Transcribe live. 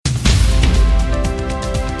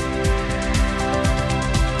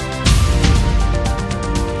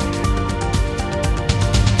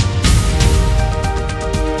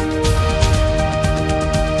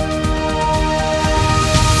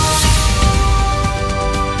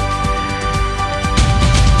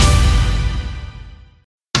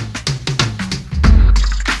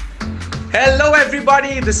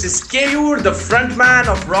everybody, this is Keyur, the frontman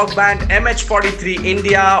of rock band MH43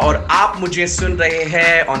 India और आप मुझे सुन रहे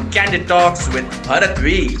हैं on Candid Talks with Bharat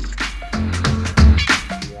V.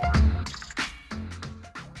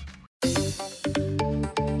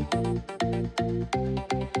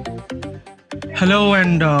 Hello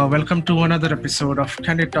and welcome to another episode of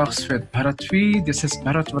Candid Talks with Bharat V. This is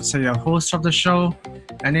Bharat Vatsaya, host of the show.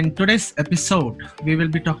 And in today's episode, we will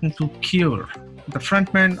be talking to Keyur, the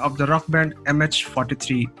frontman of the rock band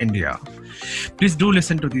MH43 India. Please do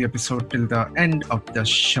listen to the episode till the end of the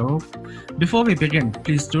show. Before we begin,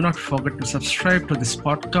 please do not forget to subscribe to this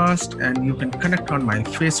podcast, and you can connect on my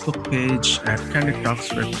Facebook page at Candid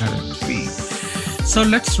Talks with Bharat V. So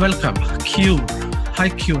let's welcome Keyur. Hi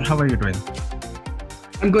Keyur, how are you doing?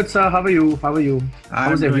 I'm good, sir. How are you?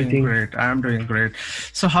 How's everything? I'm doing great.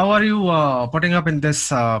 So how are you putting up in this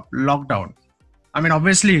lockdown? I mean,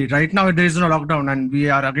 obviously, right now there is no lockdown, and we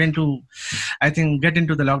are again to, I think, get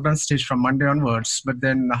into the lockdown stage from Monday onwards. But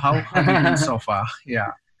then, how have you been so far?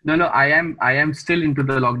 Yeah. No. I am still into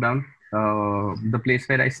the lockdown. The place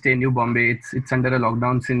where I stay, New Bombay, it's under a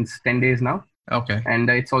lockdown since 10 days now. Okay. And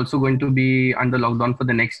it's also going to be under lockdown for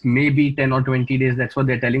the next maybe 10 or 20 days. That's what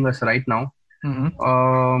they're telling us right now.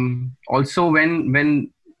 Mm-hmm. Also, when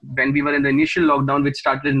we were in the initial lockdown, which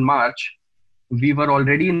started in March, we were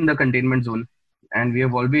already in the containment zone, and we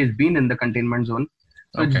have always been in the containment zone.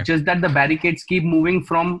 So Okay. It's just that the barricades keep moving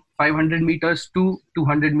from 500 meters to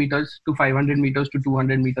 200 meters to 500 meters to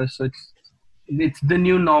 200 meters. So it's the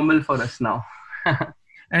new normal for us now.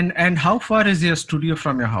 And how far is your studio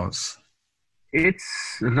from your house?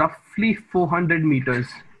 It's roughly 400 meters.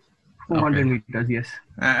 400 Okay. meters, yes.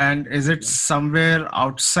 And is it somewhere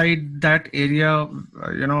outside that area,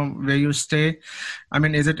 where you stay? I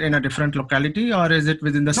mean, is it in a different locality, or is it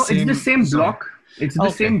within the No, same? it's the same zone? block. It's the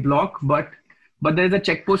Okay. same block, but there's a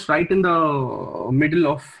checkpost right in the middle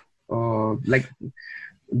of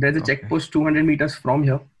there's a Okay. checkpost 200 meters from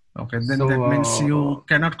here. Okay, then So, that means you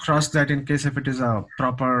cannot cross that in case if it is a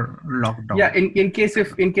proper lockdown. Yeah, in case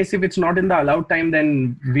if it's not in the allowed time,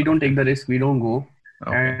 then we don't take the risk. We don't go.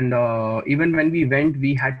 Okay. And even when we went,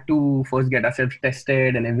 we had to first get ourselves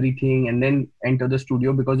tested and everything, and then enter the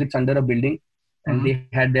studio because it's under a building, and Mhm. they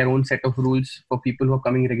had their own set of rules for people who are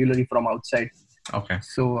coming regularly from outside. Okay.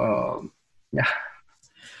 So yeah.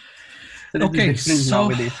 So this is Okay. different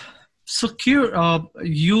nowadays. So Keyur,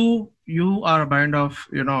 you are a band of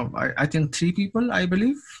I think 3 people. I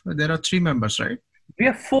believe there are 3 members, right? We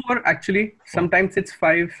have 4 actually. Sometimes it's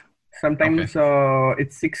 5. Sometimes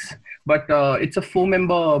it's 6. But it's a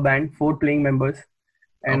 4-member band, 4 playing members.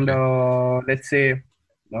 And let's say,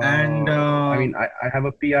 I mean, I have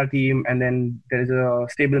a PR team, and then there is a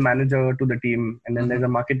stable manager to the team, and then there's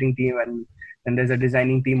a marketing team, and then there's a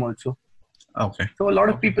designing team also. Okay. So a lot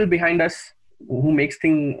of people behind us who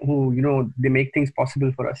they make things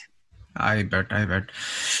possible for us. I bet.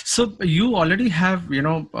 So you already have,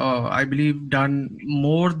 I believe done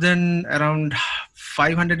more than around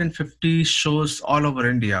 550 shows all over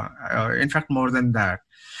India. In fact, more than that.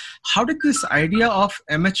 How did this idea of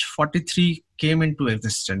MH43 came into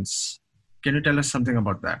existence? Can you tell us something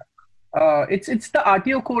about that? It's the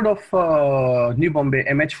RTO code of New Bombay,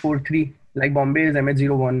 MH43. Like Bombay is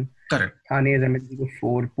MH01. Correct. Thane is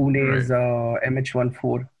MH04, Pune is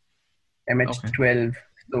MH14, MH12.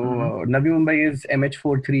 So Navi Mumbai is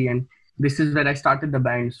MH43, and this is where I started the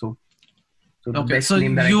band. So the Okay, best so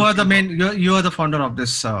name that I you could are the think of. main, you are the founder of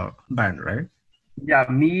this band, right? Yeah,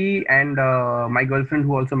 me and my girlfriend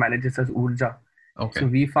who also manages us, Urja. Okay. So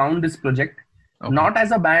we found this project Okay. not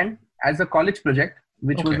as a band, as a college project,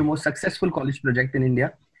 which was Okay. the most successful college project in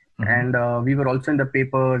India. Mhm. And we were also in the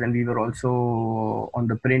papers, and we were also on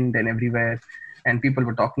the print and everywhere. And people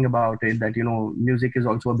were talking about it, that, music is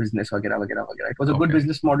also a business, vagera, vagera, vagera. It was a good Okay.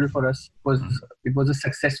 business model for us. It was a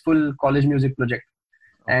successful college music project.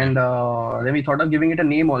 Okay. And then we thought of giving it a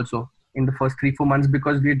name also in the first 3-4 months,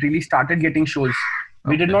 because we had really started getting shows.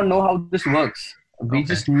 We did Okay. not know how this works. We Okay.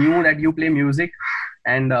 just knew that you play music,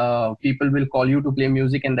 and people will call you to play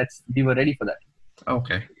music, and we were ready for that.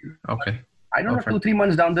 Okay. I don't know, Perfect. 2-3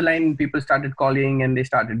 months down the line, people started calling, and they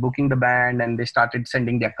started booking the band, and they started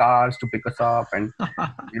sending their cars to pick us up, and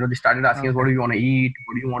they started asking us, what do you want to eat,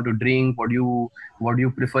 what do you want to drink, what do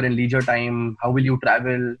you prefer in leisure time, how will you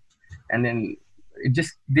travel, and then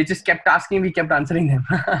they just kept asking, we kept answering them.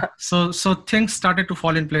 So things started to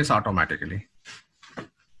fall in place automatically.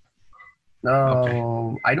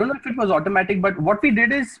 I don't know if it was automatic, but what we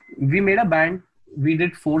did is we made a band. We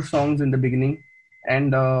did 4 songs in the beginning,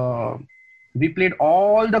 and we played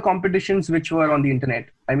all the competitions which were on the internet.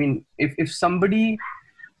 I mean, if somebody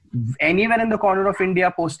anywhere in the corner of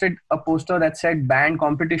India posted a poster that said band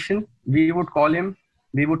competition, we would call him,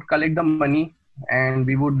 we would collect the money, and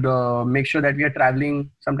we would make sure that we are traveling.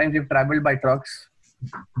 Sometimes we've traveled by trucks,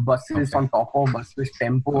 buses on top of buses,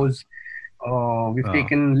 tempos. We've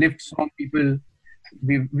taken lifts from people.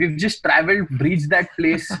 We've just traveled, reached that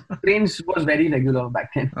place. Trains was very regular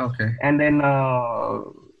back then. Okay. And then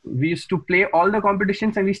we used to play all the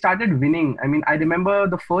competitions and we started winning. I mean, I remember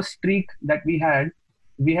the first streak that we had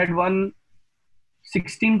won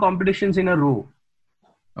 16 competitions in a row.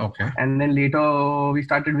 Okay. And then later we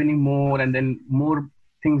started winning more, and then more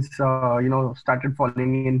things, started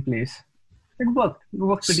falling in place. It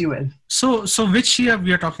worked pretty well. So which year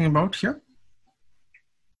we are talking about here?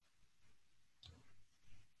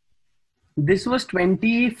 This was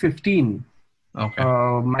 2015. Okay.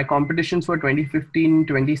 My competitions were 2015,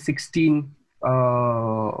 2016.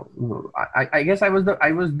 I guess I was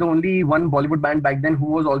the only one Bollywood band back then who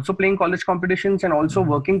was also playing college competitions and also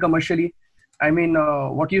working commercially. I mean,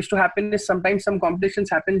 what used to happen is sometimes some competitions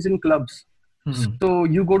happens in clubs. Mm-hmm. So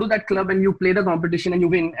you go to that club and you play the competition and you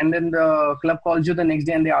win, and then the club calls you the next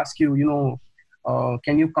day and they ask you,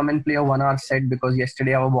 can you come and play a 1 hour set because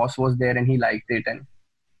yesterday our boss was there and he liked it. And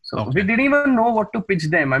so we didn't even know what to pitch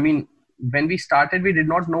them. I mean, when we started, we did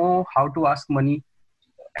not know how to ask money.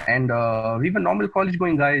 And we were normal college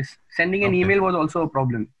going guys. Sending an email was also a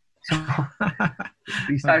problem. So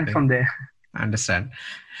we started from there. I understand.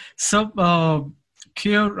 So,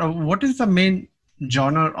 Keyur, what is the main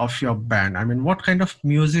genre of your band? I mean, what kind of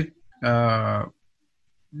music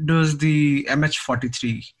does the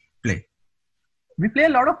MH43 play? We play a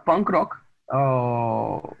lot of punk rock.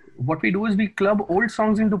 What we do is we club old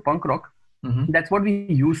songs into punk rock. Mm-hmm. That's what we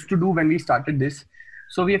used to do when we started this.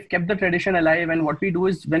 So we have kept the tradition alive. And what we do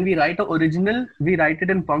is when we write an original, we write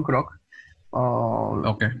it in punk rock.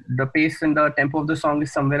 The pace and the tempo of the song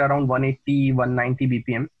is somewhere around 180, 190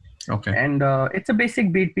 BPM. Okay. And it's a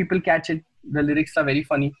basic beat. People catch it. The lyrics are very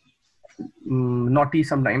funny, naughty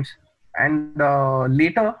sometimes. And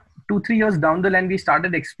later, 2-3 years down the line, we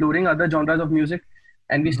started exploring other genres of music.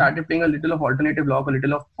 And we started playing a little of alternative rock, a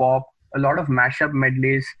little of pop, a lot of mashup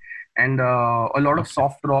medleys, and a lot of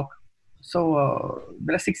soft rock. So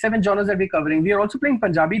there are 6-7 genres that we're covering. We are also playing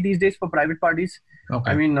Punjabi these days for private parties.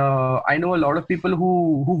 Okay. I mean, I know a lot of people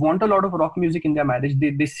who want a lot of rock music in their marriage.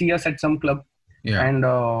 They see us at some club. Yeah. And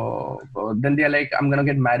then they're like, I'm going to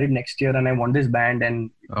get married next year and I want this band.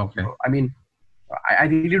 And I mean, I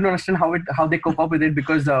really don't understand how they cope up with it,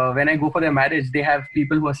 because when I go for their marriage, they have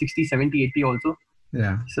people who are 60, 70, 80 also.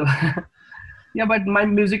 Yeah. So, yeah, but my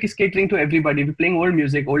music is catering to everybody. We're playing old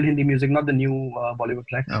music, old Hindi music, not the new Bollywood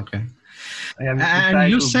tracks. Okay. Yeah, and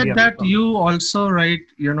you said that you also write,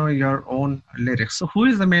 your own lyrics. So who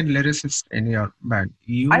is the main lyricist in your band?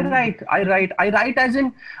 You? I write as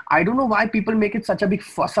in, I don't know why people make it such a big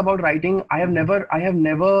fuss about writing. I have never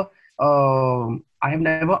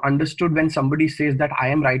understood when somebody says that I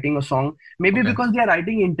am writing a song. Maybe because they are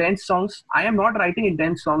writing intense songs. I am not writing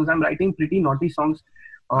intense songs. I'm writing pretty naughty songs.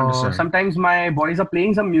 Sometimes my boys are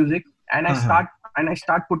playing some music and I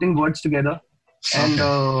start putting words together, and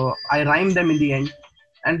I rhyme them in the end.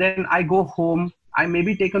 And then I go home. I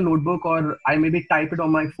maybe take a notebook or I maybe type it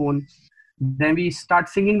on my phone. Then we start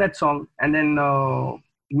singing that song, and then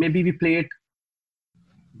maybe we play it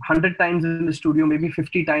 100 times in the studio, maybe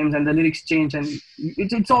 50 times, and the lyrics change. And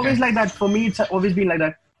it's always like that. For me, it's always been like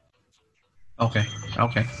that. Okay.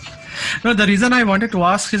 No, the reason I wanted to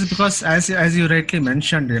ask is because, as you rightly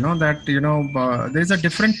mentioned, that there is a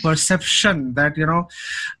different perception that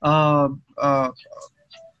a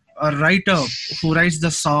writer who writes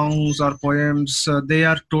the songs or poems, they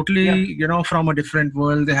are totally from a different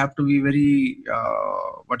world. They have to be very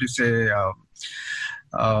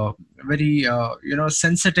very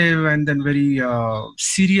sensitive, and then very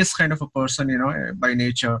serious kind of a person, by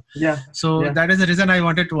nature. So that is the reason I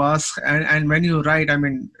wanted to ask. And when you write, I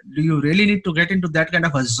mean, do you really need to get into that kind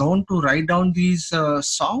of a zone to write down these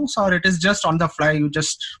songs, or it is just on the fly? You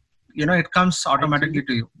just it comes automatically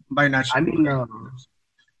to you by nature? I mean,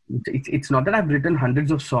 it's not that I've written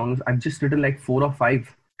hundreds of songs. I've just written like 4 or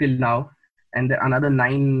 5 till now. And another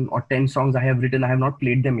 9 or 10 songs I have written, I have not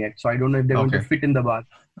played them yet. So I don't know if they're going to fit in the bar.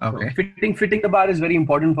 Okay. So fitting the bar is very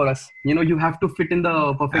important for us. You have to fit in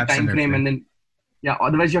the perfect time frame, and then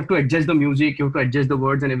otherwise you have to adjust the music, you have to adjust the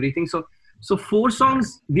words and everything. So 4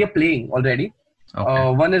 songs we are playing already.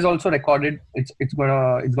 Okay. One is also recorded. It's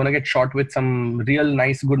gonna get shot with some real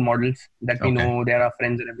nice good models that we know they are our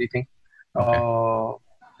friends and everything.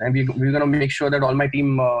 And we're gonna make sure that all my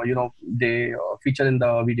team they feature in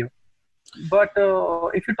the video. But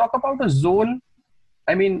if you talk about a zone,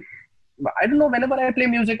 I mean, I don't know, whenever I play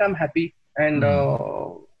music, I'm happy. And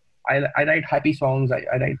I write happy songs, I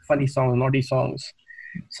write funny songs, naughty songs.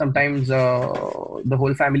 Sometimes the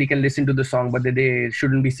whole family can listen to the song, but they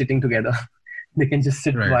shouldn't be sitting together. They can just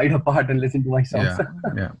sit wide apart and listen to my songs.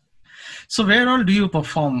 Yeah. So where all do you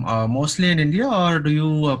perform? Mostly in India, or do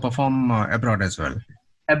you perform abroad as well?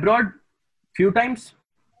 Abroad, few times.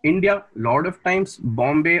 India, lot of times.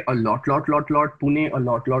 Bombay, a lot. Pune, a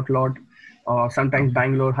lot. Sometimes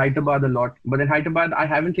Bangalore, Hyderabad, a lot. But in Hyderabad, I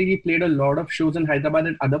haven't really played a lot of shows in Hyderabad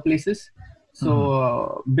and other places.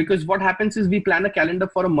 So because what happens is we plan a calendar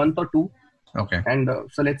for a month or two. Okay. And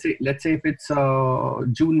so let's say if it's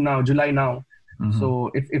July now. So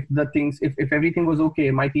if everything was okay,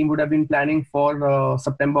 my team would have been planning for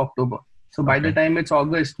September, October. So by the time it's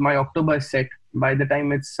August, my October is set. By the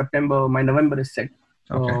time it's September, my November is set.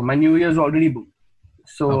 My New Year's already booked.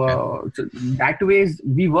 So, so that ways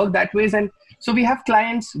we work that ways, and so we have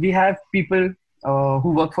clients, we have people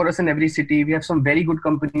who work for us in every city. We have some very good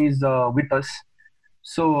companies with us.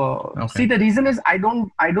 So see, the reason is I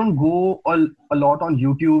don't go a lot on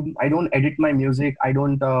YouTube. I don't edit my music. I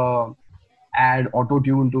don't add auto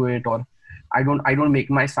tune to it, or I don't make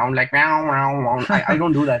my sound like I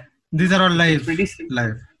don't do that. These are all live.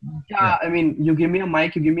 Live. Yeah, I mean, you give me a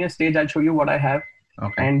mic, you give me a stage, I'll show you what I have.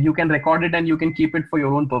 And you can record it and you can keep it for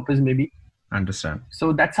your own purpose, maybe. Understand.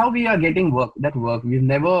 So that's how we are getting work. We've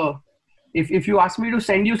never, if you ask me to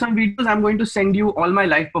send you some videos, I'm going to send you all my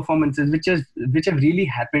live performances, which have really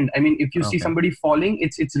happened. I mean, if you see somebody falling,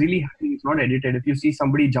 it's really happening. It's not edited. If you see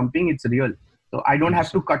somebody jumping, it's real. So I don't have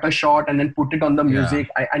to cut a shot and then put it on the music.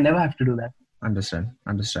 I never have to do that. Understand.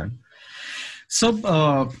 So,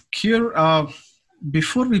 Keyur,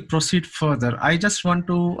 before we proceed further, I just want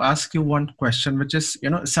to ask you one question, which is,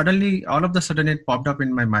 suddenly, all of a sudden it popped up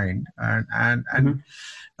in my mind, and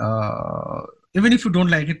even if you don't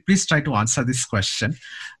like it, please try to answer this question.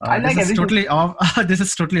 This is totally off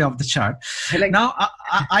the chart. Now,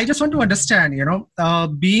 I just want to understand,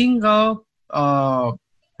 being a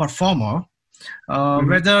performer,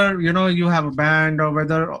 whether you have a band, or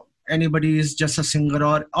whether anybody is just a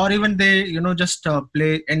singer, or even they just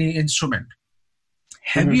play any instrument.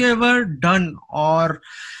 Have you ever done or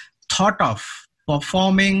thought of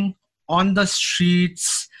performing on the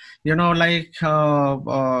streets, like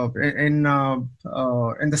in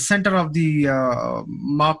the center of the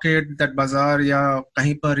market, that bazaar, ya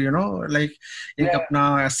kahin par, like ek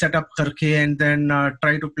apna set up karke, and then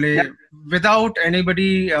try to play without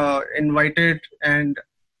anybody invited, and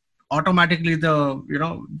automatically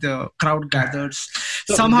the crowd gathers.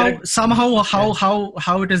 So somehow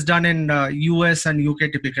how it is done in US and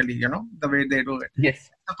UK typically, the way they do it. Yes.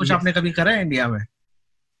 कुछ आपने कभी करा है India में?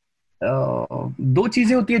 दो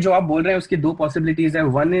चीजें होती है जो आप बोल रहे हैं, उसकी दो possibilities है.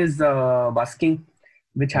 One is busking,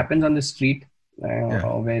 which happens on the street, where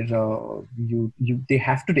you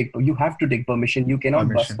have to take permission. You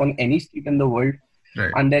cannot busk on any street in the world.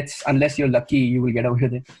 Right. Unless you're lucky, you will get away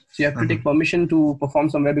with it. So you have to take permission to perform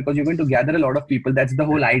somewhere, because you're going to gather a lot of people. That's the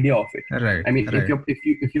whole idea of it. Right. I mean, if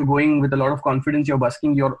you're going with a lot of confidence, you're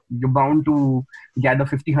busking, you're bound to gather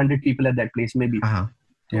 50-100 people at that place, maybe.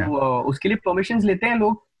 तो उसके लिए permissions लेते हैं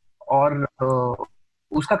लोग, और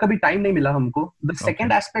उसका कभी time नहीं मिला हमको. The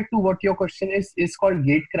second aspect to what your question is called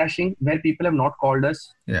gate crashing, where people have not called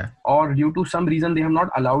us, or due to some reason they have not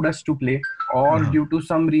allowed us to play, or due to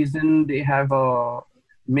some reason they have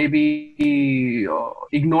maybe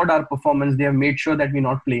ignored our performance. They have made sure that we're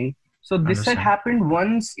not playing. So this had happened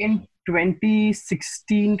once in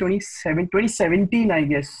 2017, I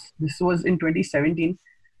guess. This was in 2017.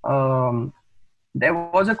 There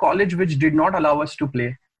was a college which did not allow us to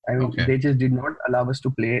play. I mean, they just did not allow us to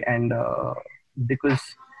play, and because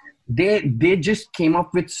they just came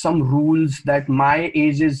up with some rules that my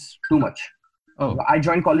age is too much. I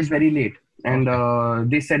joined college very late, and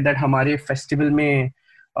they said that हमारे festival में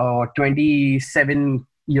 27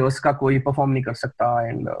 years का कोई perform नहीं कर सकता,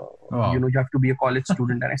 and you have to be a college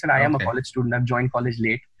student. And I said, I am a college student. I've joined college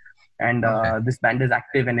late, and this band is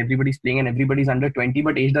active, and everybody's playing, and everybody's under 20.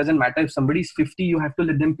 But age doesn't matter. If somebody's 50, you have to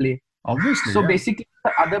let them play. Obviously. So basically,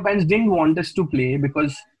 the other bands didn't want us to play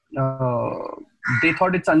because they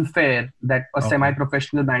thought it's unfair that a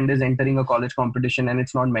semi-professional band is entering a college competition and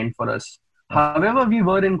it's not meant for us. However, we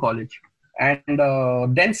were in college, and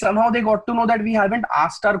then somehow they got to know that we haven't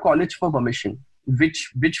asked our college for permission, which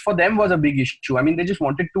for them was a big issue. I mean, they just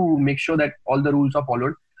wanted to make sure that all the rules are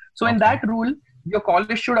followed. So in that rule, your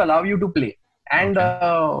college should allow you to play. And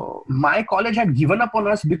my college had given up on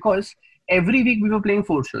us because every week we were playing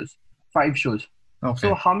 5 shows.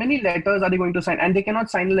 So how many letters are they going to sign? And they cannot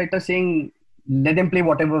sign a letter saying let them play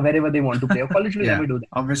wherever they want to play. A college will never do that.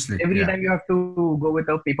 Obviously. Every time you have to go with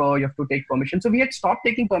a paper, you have to take permission. So we had stopped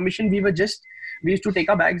taking permission. We used to take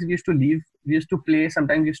our bags, we used to leave, we used to play,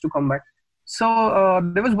 sometimes we used to come back. So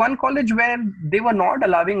there was one college where they were not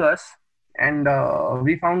allowing us, and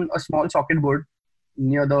we found a small socket board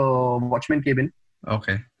near the watchman cabin.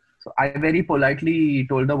 Okay. So I very politely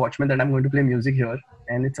told the watchman that I'm going to play music here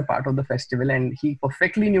and it's a part of the festival, and he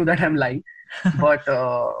perfectly knew that I'm lying. But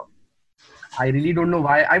I really don't know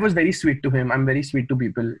why. I was very sweet to him. I'm very sweet to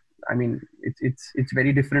people. I mean, it's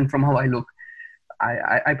very different from how I look.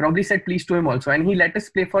 I probably said please to him also, and he let us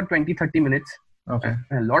play for 20-30 minutes. Okay.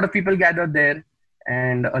 A lot of people gathered there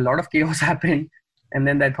and a lot of chaos happened, and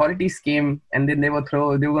then the authorities came, and then they were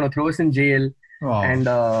going to throw us in jail. Wow. And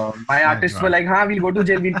my artists were like, we'll go to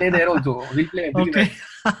jail, we'll play there also. We'll play everywhere.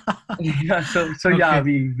 Okay. Yeah, so yeah,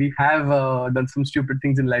 we have done some stupid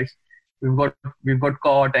things in life. We've got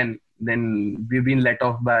caught, and then we've been let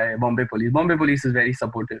off by Bombay police. Bombay police is very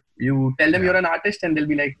supportive. You tell them you're an artist and they'll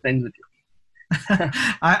be like friends with you.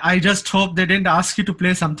 I just hope they didn't ask you to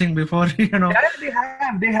play something before,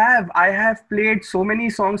 Yeah, they have. I have played so many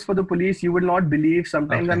songs for the police. You will not believe.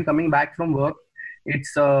 Sometimes I'm coming back from work.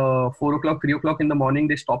 It's 4 o'clock, 3 o'clock in the morning.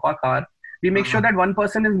 They stop our car. We make sure that one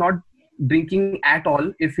person is not drinking at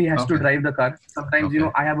all if he has to drive the car. Sometimes,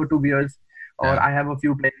 I have 2 beers or I have a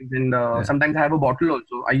few plays, and sometimes I have a bottle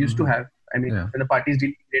also. I used to have. I mean, when the party is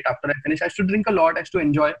really late, after I finish, I used to drink a lot. I used to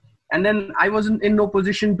enjoy. And then I wasn't in no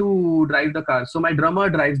position to drive the car. So my drummer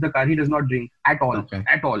drives the car. He does not drink at all. Okay.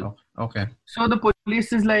 At all. Okay. So the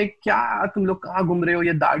police is like, क्या तुम लोग कहाँ घूम रहे हो?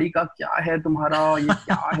 ये दाढ़ी का क्या है तुम्हारा? ये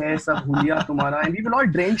क्या है सब हुलिया तुम्हारा? And we were all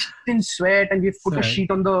drenched in sweat, and we put a sheet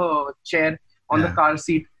on the chair, on the car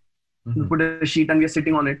seat. We put a sheet and we are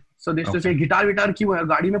sitting on it. So they used to say, guitar विटार क्यों है?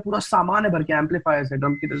 गाड़ी में पूरा सामान है भर के, amplifiers है,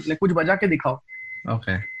 drum kit है, कुछ बजा के दिखाओ.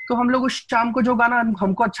 Okay. तो हम लोग उस शाम को जो गाना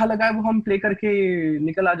हमको अच्छा लगा है वो हम प्ले करके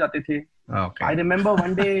निकल आ जाते थे. Okay. I remember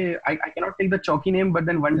one day, I cannot take the Chowki name, but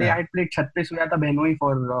then one day I had played Chhat Pe Soya Tha Behnoi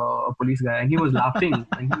for a police guy, and he was laughing,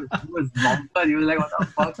 and he was bumper. He was like, "What the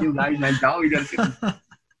fuck, you guys, man? Jao idhar."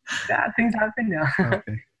 Yeah, things happen. Yeah.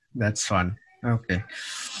 Okay, that's fun. Okay,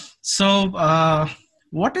 so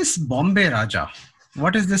what is Bombay Raja?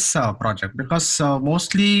 What is this project? Because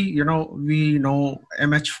mostly, we know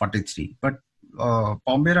MH43, but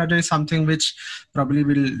Bombay Raja is something which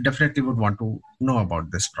probably definitely would want to know about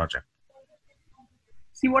this project.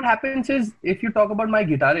 See, what happens is, if you talk about my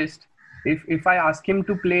guitarist, if I ask him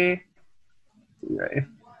to play,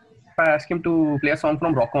 a song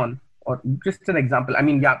from Rock On, or just an example, I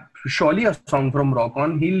mean, surely a song from Rock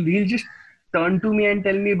On, he'll just turn to me and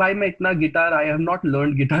tell me, "Bhai, main itna guitar, I have not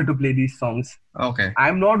learned guitar to play these songs. Okay.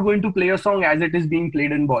 I'm not going to play a song as it is being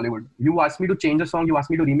played in Bollywood. You ask me to change a song, you ask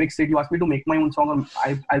me to remix it, you ask me to make my own song,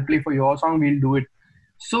 I'll play for your song, we'll do it."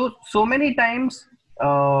 So many times,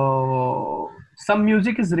 some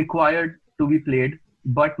music is required to be played,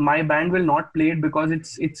 but my band will not play it because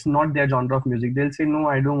it's not their genre of music. They'll say, "No,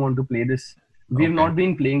 I don't want to play this. We have not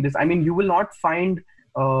been playing this." I mean, you will not find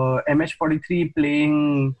MH43 playing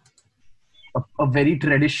a very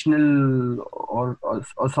traditional or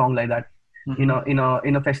song like that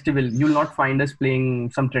in a festival. You'll not find us playing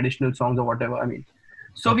some traditional songs or whatever. I mean,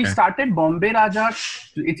 so we started Bombay Raja.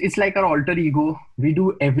 It's like our alter ego. We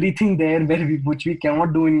do everything there which we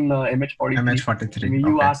cannot do in MH43. MH43. I mean,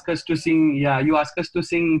 you ask us to sing. Yeah, you ask us to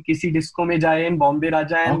sing "Kisi Disco Mein Jaye" in Bombay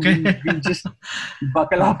Raja, and we'll just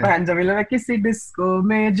buckle our pants and we'll be like, "Kisi Disco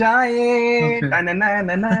Mein Jaye,"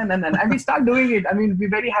 and we start doing it. I mean,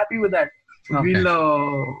 we're very happy with that.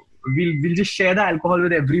 We'll just share the alcohol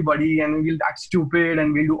with everybody, and we'll act stupid,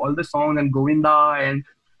 and we'll do all the songs and Govinda and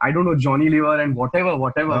I don't know, Johnny Lever and whatever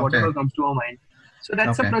comes to our mind. So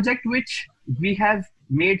that's a project which we have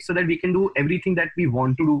made so that we can do everything that we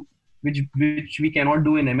want to do, which we cannot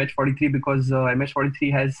do in MH43 because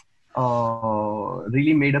MH43 has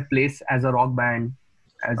really made a place as a rock band,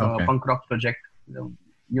 as a punk rock project.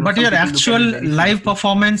 But your actual live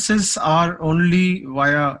performances are only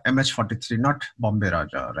via MH43, not Bombay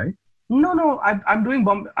Raja, right? No, I'm doing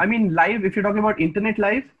I mean, live, if you're talking about internet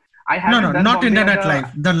live, I haven't done not Bombay internet Raja.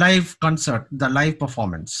 live, the live concert, the live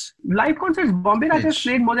performance. Live concerts, Bombay Raja has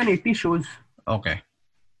played more than 80 shows. Okay.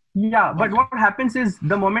 Yeah, but what happens is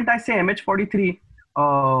the moment I say MH43,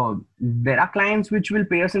 there are clients which will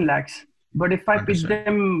pay us in lakhs. But if I pitch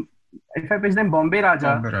them Bombay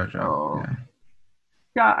Raja,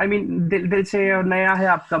 yeah, I mean, they'll say, "Naya hai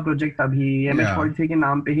aapka project abhi, MH43 ke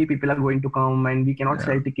naam pe hi people are going to come and we cannot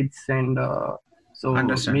sell tickets." And So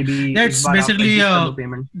Understand. maybe Yeah, it's इस बार आप basically adjust कर a दो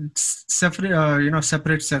payment. separate,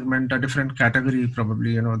 separate segment, a different category,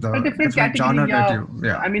 probably. The A different different category, genre that yeah. you,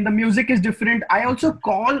 yeah. I mean, the music is different. I also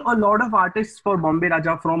call a lot of artists for Bombay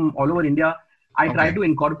Raja from all over India. I try Okay. to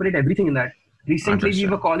incorporate everything in that. Recently, we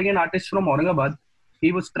Understand. were calling an artist from Aurangabad.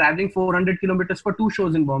 He was traveling 400 kilometers for 2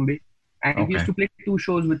 shows in Bombay. And he used Okay. to play 2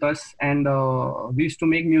 shows with us. And we used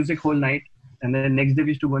to make music whole night. And then next day,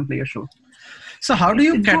 we used to go and play a show. So how do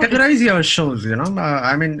you It's good. categorize your shows?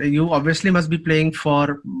 I mean, you obviously must be playing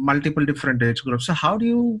for multiple different age groups. So how do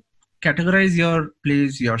you categorize your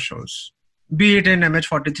plays, your shows? Be it in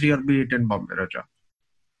MH43 or be it in Bombay Raja?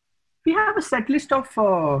 We have a set list of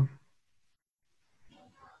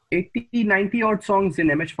 80, 90 odd songs in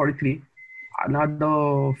MH43.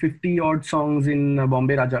 Another 50 odd songs in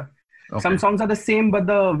Bombay Raja. Okay. Some songs are the same, but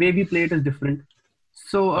the way we play it is different.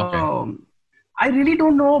 So Okay. I really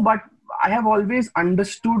don't know, but I have always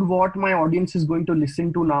understood what my audience is going to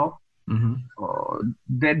listen to now. Mm-hmm.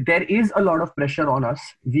 There is a lot of pressure on us.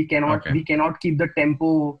 We cannot keep the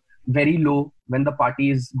tempo very low when the party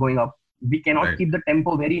is going up. We cannot Right. keep the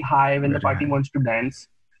tempo very high when the Very party high. wants to dance.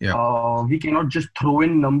 Yeah. We cannot just throw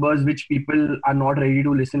in numbers which people are not ready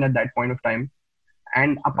to listen at that point of time.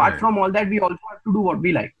 And apart Right. from all that, we also have to do what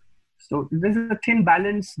we like. So this is a thin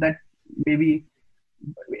balance that maybe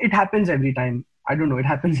it happens every time. I don't know. It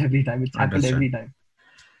happens every time. It's happened Understand. every time.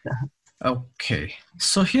 Okay.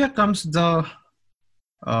 So here comes the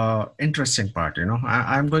interesting part.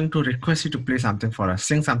 I'm going to request you to play something for us,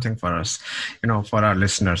 sing something for us, for our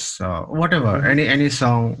listeners, whatever, any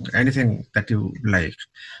song, anything that you like,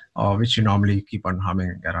 or which you normally keep on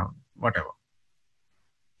humming around, whatever.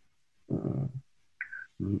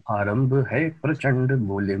 आरंभ है प्रचंड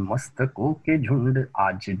बोले मस्तकों के झुंड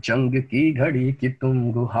आज जंग की घड़ी की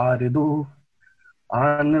तुम गुहार दो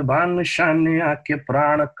आन बान शान आके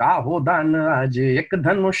प्राण का हो दान आज एक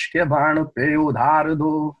धनुष के बाण पे उधार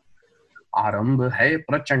दो आरंभ है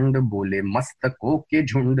प्रचंड बोले मस्तकों के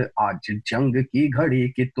झुंड आज जंग की घड़ी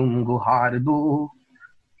की तुम गुहार दो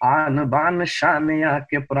आन बान शान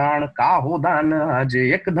आके प्राण का हो दान आज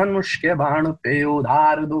एक धनुष के बाण पे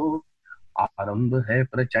उधार दो आरंभ है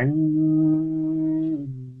प्रचंड.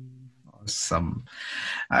 Awesome.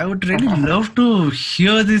 I would really love to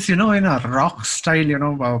hear this, in a rock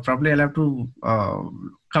style, probably I'll have to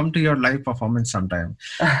come to your live performance sometime.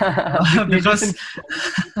 Because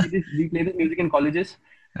we play this music in colleges.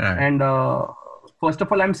 Right. And first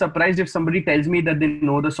of all, I'm surprised if somebody tells me that they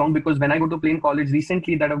know the song, because when I go to play in college,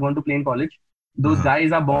 recently that I've gone to play in college, those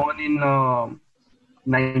guys are born in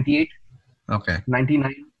 98, Okay.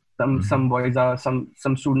 99. Some boys are, some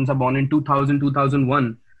students are born in 2000,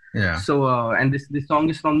 2001. Yeah. So, and this song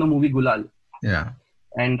is from the movie Gulal. Yeah.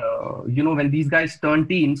 And, when these guys turned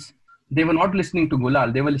teens, they were not listening to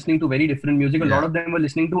Gulal. They were listening to very different music. A lot of them were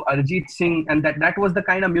listening to Arijit Singh, and that was the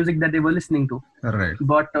kind of music that they were listening to. Right.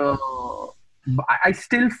 But I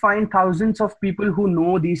still find thousands of people who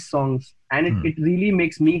know these songs, and it really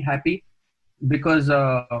makes me happy, because,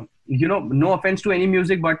 no offense to any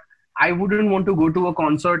music, but I wouldn't want to go to a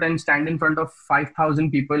concert and stand in front of 5,000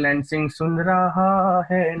 people and sing "Sun Raha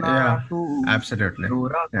Hai Na Tu." Absolutely.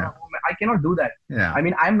 Yeah. I cannot do that. Yeah. I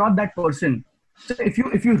mean, I'm not that person. So if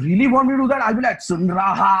you really want me to do that, I'll be like "Sun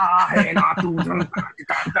Raha Hai Na Tu."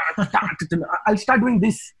 I'll start doing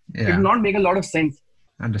this. Yeah. It will not make a lot of sense.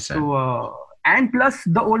 Understand. So and plus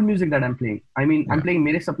the old music that I'm playing. I mean, I'm playing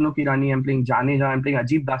Mere Sapno Ki Rani. I'm playing Jaane Ja. I'm playing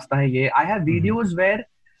Ajeeb Dasta Hai Ye. I have videos where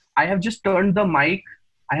I have just turned the mic.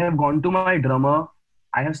 I have gone to my drummer.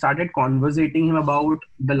 I have started conversating him about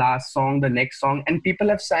the last song, the next song, and people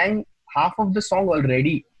have sang half of the song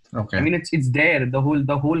already. Okay. I mean, it's there. The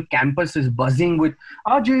whole campus is buzzing with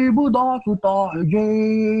Ajeeb Dasta Hai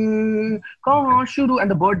Ye, kahan shuru, and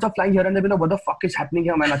the birds are flying here and there. What the fuck is happening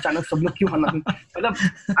here, man? Achanak sab log kyun hana?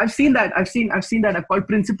 I've seen that. I've seen that. I've called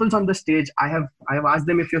principals on the stage. I have asked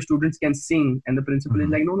them if your students can sing, and the principal is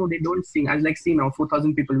like, no, they don't sing. I was like, see now,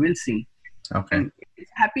 4,000 people will sing. Okay. And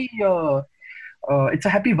it's happy. It's a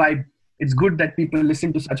happy vibe. It's good that people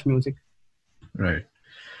listen to such music. Right.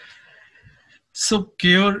 So,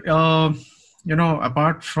 Keyur,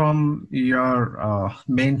 apart from your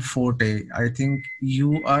main forte, I think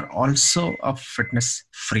you are also a fitness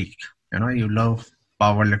freak. You love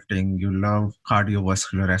powerlifting, you love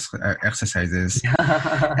cardiovascular exercises.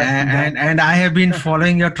 and I have been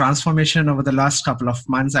following your transformation over the last couple of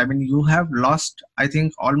months. I mean, you have lost, I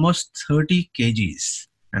think, almost 30 kgs.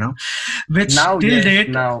 which Now, till yes, date,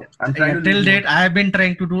 now I'm trying to till lose date, more. I have been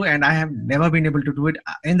trying to do, and I have never been able to do it.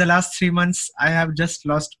 In the last 3 months, I have just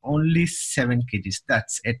lost only 7 kgs.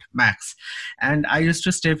 That's it, max. And I used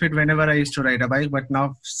to stay fit whenever I used to ride a bike, but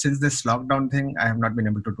now since this lockdown thing, I have not been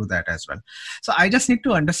able to do that as well. So I just need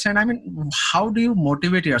to understand, I mean, how do you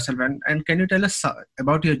motivate yourself? And can you tell us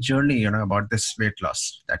about your journey, about this weight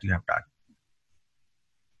loss that you have done?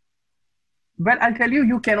 Well, I'll tell you,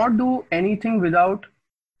 you cannot do anything without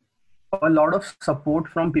a lot of support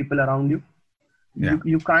from people around you. Yeah.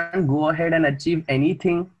 You can't go ahead and achieve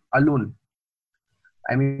anything alone.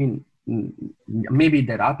 I mean, maybe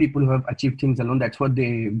there are people who have achieved things alone. That's what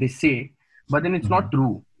they say. But then it's not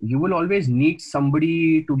true. You will always need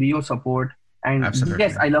somebody to be your support. And Absolutely.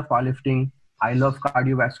 yes, I love powerlifting. I love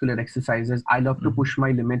cardiovascular exercises. I love to push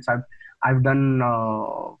my limits. I've done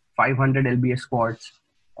 500 lbs squats.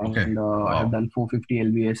 And I have done 450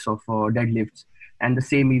 lbs of deadlifts. And the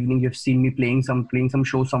same evening, you've seen me playing some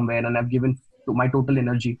show somewhere, and I've given to my total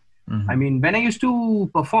energy. I mean, when I used to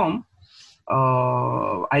perform,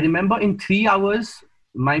 I remember in 3 hours,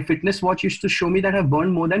 my fitness watch used to show me that I've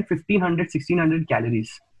burned more than 1500, 1600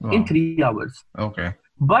 calories in 3 hours. Okay.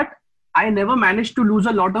 But I never managed to lose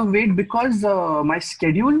a lot of weight because my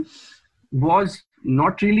schedule was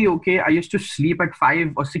not really okay. I used to sleep at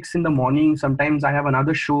 5 or 6 in the morning. Sometimes I have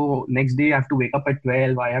another show. Next day, I have to wake up at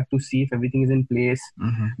 12. I have to see if everything is in place.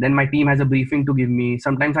 Then my team has a briefing to give me.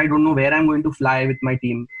 Sometimes I don't know where I'm going to fly with my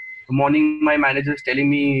team. The morning, my manager is telling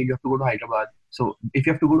me you have to go to Hyderabad. So if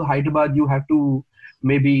you have to go to Hyderabad, you have to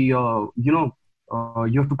maybe, you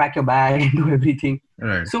have to pack your bag and do everything.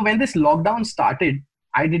 Right. So when this lockdown started,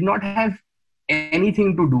 I did not have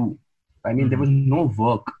anything to do. I mean, there was no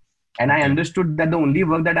work. And I understood that the only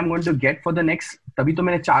work that I'm going to get for the next, तभी तो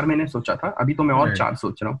मैंने 4 महीने सोचा था, अभी तो मैं और 4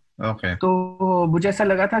 सोच रहा हूँ. Okay. तो मुझे ऐसा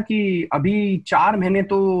लगा था कि अभी 4 महीने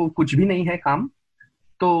तो कुछ भी नहीं है काम,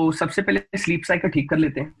 तो सबसे पहले स्लीप साइकिल ठीक कर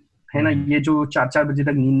लेते हैं, है ना. ये जो 4 बजे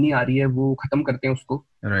तक नींद नहीं आ रही है वो खत्म करते हैं उसको.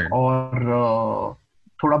 Right. और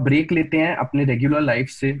थोड़ा ब्रेक लेते हैं अपने रेगुलर लाइफ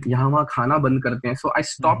से, यहाँ वहाँ खाना बंद करते हैं. So I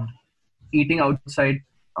stopped eating outside.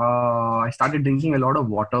 I started drinking a lot of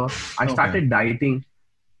water. I started dieting.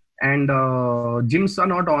 And gyms are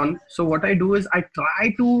not on. So what I do is I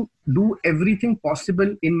try to do everything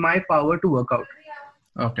possible in my power to work out.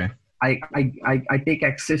 Okay. I take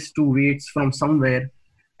access to weights from somewhere,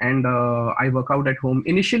 and I work out at home.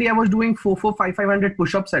 Initially, I was doing 500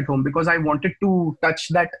 push-ups at home because I wanted to touch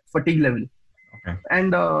that fatigue level. Okay.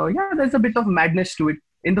 And there's a bit of madness to it.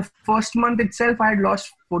 In the first month itself, I had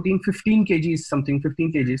lost 15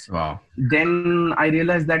 kgs. Wow. Then I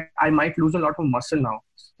realized that I might lose a lot of muscle now.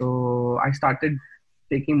 So I started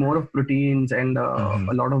taking more of proteins and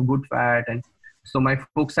a lot of good fat. And so my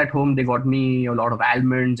folks at home, they got me a lot of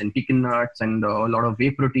almonds and pecan nuts and a lot of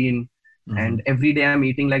whey protein. And every day I'm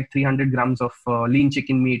eating like 300 grams of lean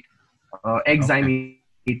chicken meat, eggs I'm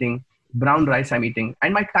eating, brown rice I'm eating.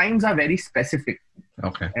 And my times are very specific.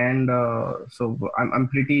 Okay. And so I'm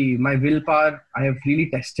pretty, my willpower, I have really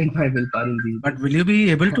tested my willpower in these. But will you be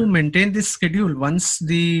able to maintain this schedule once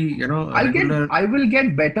the, I will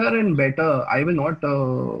get better and better. I will not,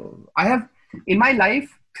 I have, in my life,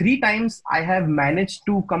 3 times I have managed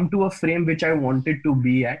to come to a frame which I wanted to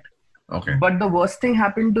be at. Okay. But the worst thing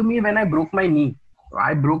happened to me when I broke my knee.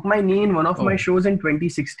 I broke my knee in one of my shows in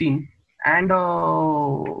 2016. And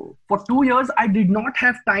for 2 years, I did not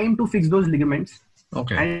have time to fix those ligaments.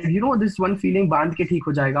 Okay. And this one feeling, बांध के ठीक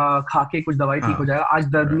हो जाएगा, खा के कुछ दवाई ठीक हो जाएगा, आज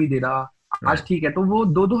दर्द नहीं दे रहा, आज ठीक है. तो वो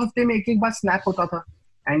 2 हफ्ते में एक बार snap होता था.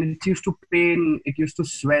 And it used to pain, it used to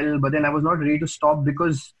swell, but then I was not ready to stop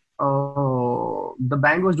because the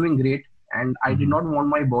band was doing great. And I did not want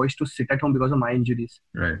my boys to sit at home because of my injuries.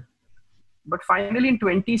 Right. But finally in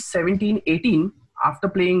 2017-18, after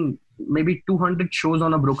playing maybe 200 shows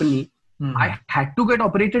on a broken knee, I had to get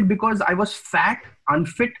operated because I was fat,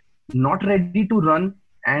 unfit, not ready to run,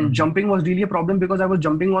 and jumping was really a problem because I was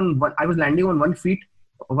landing on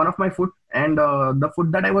one of my foot, and the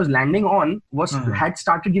foot that I was landing on had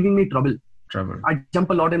started giving me trouble. I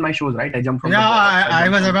jump a lot in my shows, right? I jump from I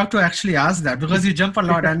was about to actually ask that because you jump a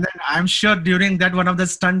lot, and then I'm sure during that one of the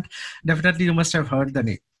stunt, definitely you must have hurt the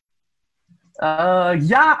knee.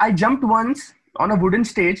 I jumped once on a wooden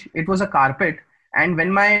stage. It was a carpet. And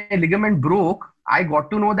when my ligament broke, I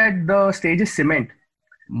got to know that the stage is cement.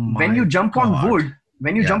 When you jump on wood,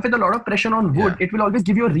 when you jump with a lot of pressure on wood, it will always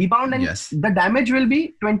give you a rebound, and the damage will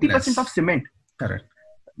be 20% of cement. Correct.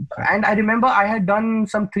 And I remember I had done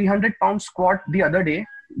some 300-pound squat the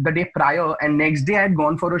day prior, and next day I had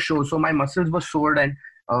gone for a show. So my muscles were sore, and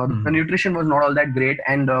The nutrition was not all that great,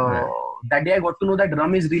 and that day I got to know that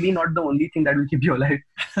rum is really not the only thing that will keep you alive.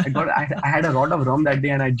 I had a lot of rum that day,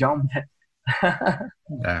 and I jumped.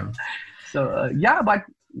 Damn. So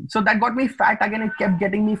so that got me fat again. It kept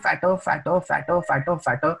getting me fatter.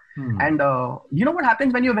 And you know what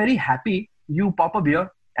happens when you're very happy? You pop a beer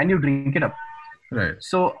and you drink it up. Right.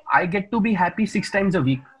 So I get to be happy 6 times a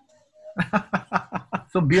week.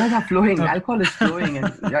 So beers are flowing, alcohol is flowing,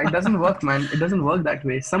 and it doesn't work, man. It doesn't work that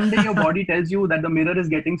way. Someday your body tells you that the mirror is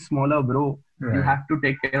getting smaller, bro. Right. You have to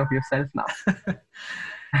take care of yourself now.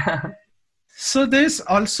 So there's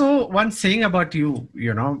also one saying about you,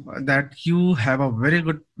 that you have a very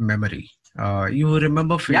good memory. You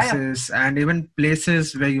remember faces and even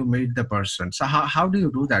places where you meet the person. So how do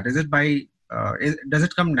you do that? Is it does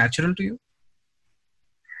it come natural to you?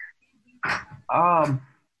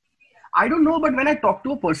 I don't know, but when I talk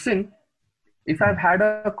to a person, if I've had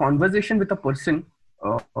a conversation with a person,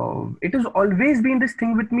 it has always been this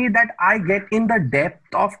thing with me that I get in the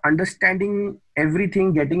depth of understanding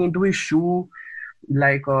everything, getting into his shoe.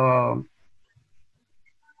 Like, I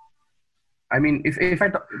mean, if I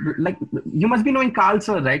talk, like, you must be knowing Carl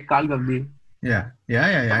sir, right? Carl Gavdi. Yeah.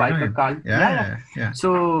 Biker Carl. Yeah.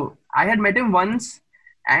 So I had met him once,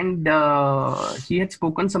 and he had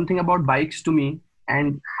spoken something about bikes to me,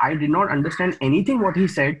 and I did not understand anything what he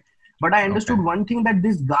said, but I understood one thing, that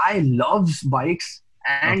this guy loves bikes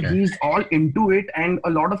and he's all into it, and a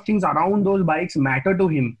lot of things around those bikes matter to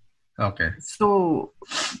him. Okay. So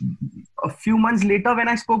a few months later when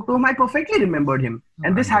I spoke to him, I perfectly remembered him.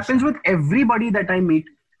 And this happens with everybody that I meet.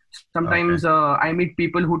 Sometimes I meet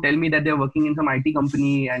people who tell me that they're working in some IT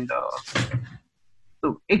company, and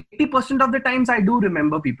so 80% of the times I do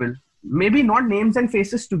remember people. Maybe not names and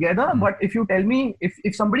faces together, but if you tell me,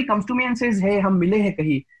 if somebody comes to me and says, hey, hum mile hai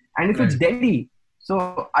kahi, and if it's Delhi,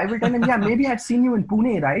 so I will tell him, yeah, maybe I'd seen you in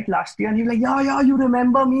Pune, right, last year. And he's like, yeah, you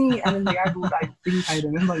remember me. And I'm like, yeah, dude, I think I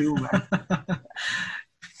remember you, man.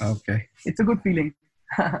 Okay. It's a good feeling.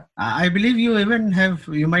 I believe you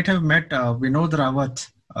might have met Vinod Rawat,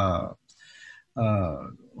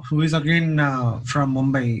 who is again from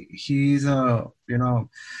Mumbai. He's a,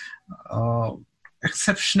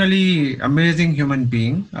 exceptionally amazing human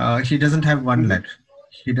being. He doesn't have one leg.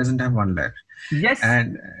 Yes.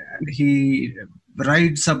 And he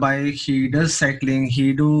rides a bike, he does cycling,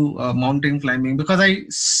 he do mountain climbing, because I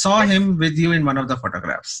saw him with you in one of the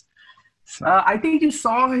photographs. So, I think you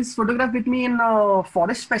saw his photograph with me in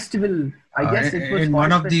Forest Festival. I guess it was in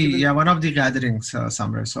one of the gatherings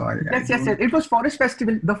somewhere. So yes, it was Forest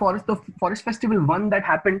Festival. The Forest Festival one that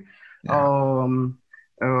happened in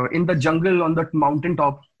the jungle on the mountain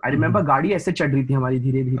top. I remember gaadi aise chad rahi thi hamari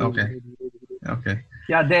dheere dheere. Okay.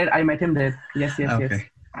 Yeah, there I met him there. Yes.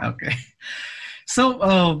 Okay.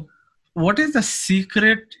 So, what is the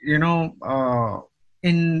secret,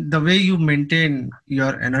 in the way you maintain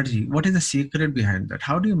your energy? What is the secret behind that?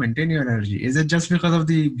 How do you maintain your energy? Is it just because of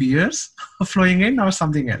the beers flowing in, or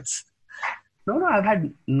something else? No, I've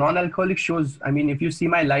had non-alcoholic shows. I mean, if you see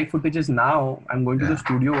my live footages now, I'm going to the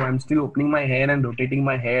studio, I'm still opening my hair and rotating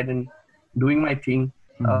my head and doing my thing.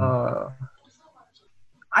 I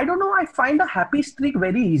don't know, I find a happy streak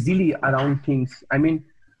very easily around things. I mean,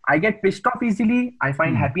 I get pissed off easily. I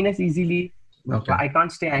find happiness easily. Okay. I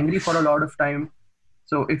can't stay angry for a lot of time.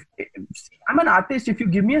 So if I'm an artist, if you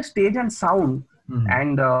give me a stage and sound,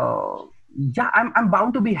 and I'm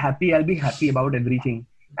bound to be happy. I'll be happy about everything.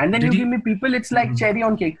 And then give me people, it's like cherry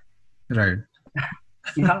on cake. Right.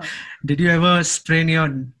 Yeah. Did you ever sprain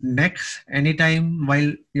your neck anytime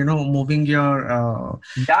while, moving your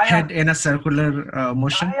head in a circular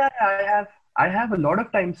motion? Yeah, I have a lot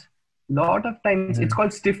of times. It's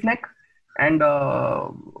called stiff neck. And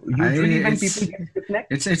usually when people get stiff neck,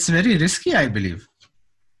 it's very risky, I believe.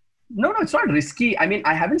 No, it's not risky. I mean,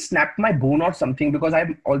 I haven't snapped my bone or something, because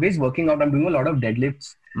I'm always working out. I'm doing a lot of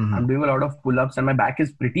deadlifts. I'm doing a lot of pull-ups, and my back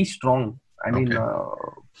is pretty strong. I mean,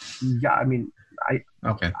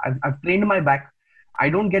 I've trained my back. I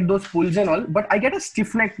don't get those pulls and all, but I get a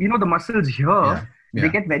stiff neck. The muscles here, they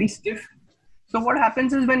get very stiff. So what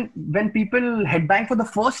happens is when people headbang for the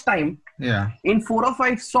first time, in 4 or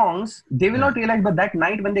 5 songs, they will not realize, but that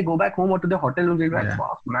night when they go back home or to the hotel room, they'll be like,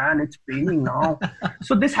 fuck, man, it's paining now.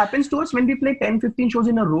 So this happens to us when we play 10-15 shows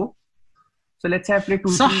in a row. So let's say I play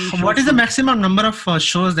 2-3 shows. What is the maximum number of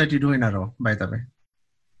shows that you do in a row, by the way?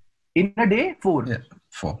 In a day, 4. Yeah,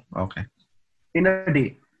 4. Okay. In a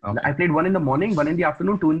day. Okay. I played 1 in the morning, 1 in the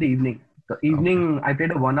afternoon, 2 in the evening. The evening, I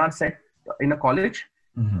played a 1-hour set in a college.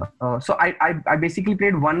 So I basically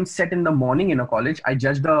played 1 set in the morning in a college. I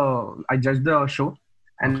judged the show,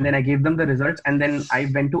 And then I gave them the results. And then I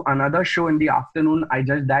went to another show in the afternoon. I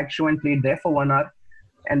judged that show and played there for 1 hour.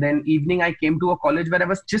 And then evening, I came to a college where I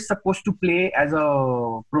was just supposed to play as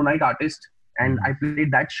a pro night artist. And I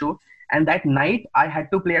played that show. And that night, I had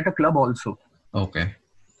to play at a club also. Okay.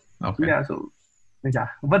 Yeah, so... Yeah,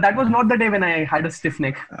 but that was not the day when I had a stiff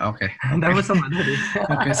neck. Okay. That was some other day.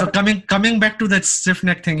 Okay, so coming back to that stiff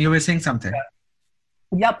neck thing, you were saying something.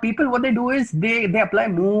 Yeah, people, what they do is they apply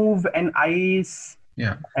move and ice.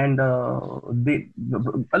 Yeah. And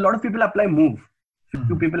a lot of people apply move.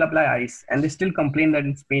 Few people apply ice, and they still complain that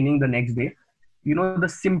it's paining the next day. You know, the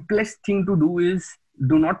simplest thing to do is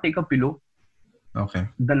do not take a pillow. Okay.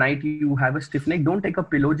 The night you have a stiff neck, don't take a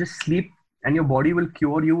pillow, just sleep. And your body will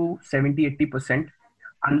cure you 70-80%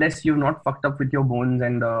 unless you've not fucked up with your bones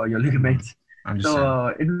and your ligaments. So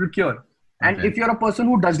it will cure. And if you're a person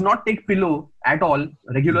who does not take pillow at all,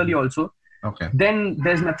 regularly also, then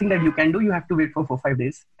there's nothing that you can do. You have to wait for 4-5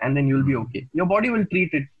 days and then you'll be okay. Your body will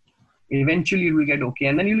treat it. Eventually it will get okay.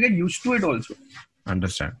 And then you'll get used to it also.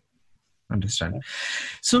 Understand.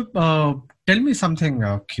 So tell me something,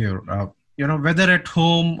 Keyur. Whether at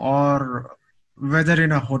home or whether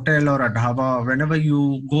in a hotel or a dhaba, whenever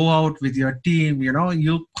you go out with your team,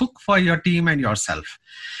 you cook for your team and yourself.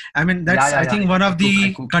 I mean, that's, I think, one of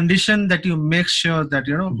the condition that you make sure that,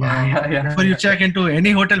 before you check into any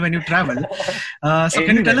hotel when you travel. So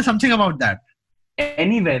can you tell us something about that?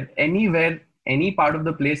 Anywhere, any part of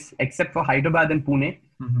the place except for Hyderabad and Pune.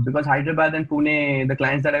 Because Hyderabad and Pune, the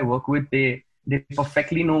clients that I work with, they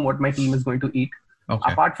perfectly know what my team is going to eat.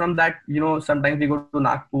 Okay. Apart from that, sometimes we go to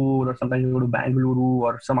Nagpur or sometimes we go to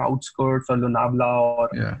Bangalore or some outskirts or Lonavala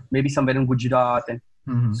or maybe somewhere in Gujarat. And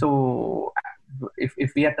so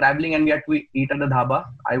if we are traveling and we have to eat at the dhaba,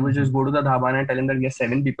 I will just go to the dhaba and I tell them that we are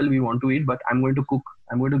 7 people, we want to eat, but I'm going to cook.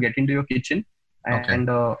 I'm going to get into your kitchen and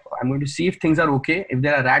I'm going to see if things are okay. If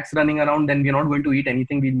there are rats running around, then we're not going to eat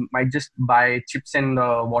anything. We might just buy chips and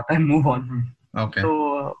water and move on. Okay.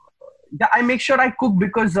 So I make sure I cook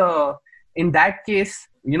because... in that case,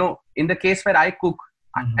 in the case where I cook,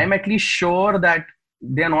 I'm at least sure that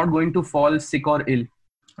they are not going to fall sick or ill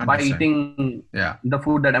by eating the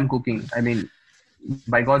food that I'm cooking. I mean,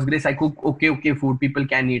 by God's grace, I cook okay food. People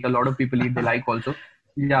can eat. A lot of people eat. They like also.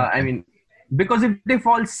 Yeah, I mean, because if they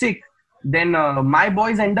fall sick, then my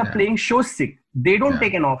boys end up playing shows sick. They don't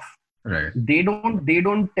take an off. Right. They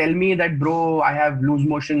don't tell me that, bro, I have loose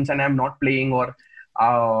motions and I'm not playing, or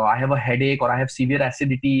I have a headache, or I have severe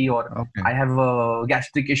acidity, or I have a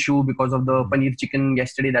gastric issue because of the paneer chicken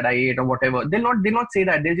yesterday that I ate, or whatever. They'll not say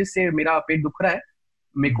that. They'll just say, मेरा पेट दुख रहा है,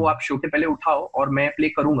 मेरे को आप show के पहले उठाओ और मैं play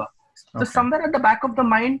करूँगा. So somewhere at the back of the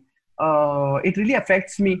mind, it really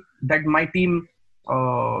affects me that my team,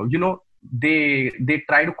 they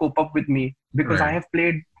try to cope up with me because I have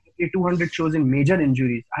played 200 shows in major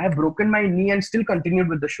injuries. I have broken my knee and still continued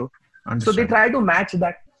with the show. So they try to match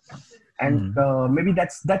that. And maybe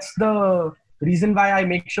that's the reason why I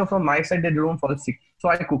make sure from my side that they don't fall sick. So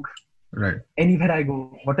I cook. Right. Anywhere I go,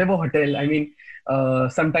 whatever hotel. I mean,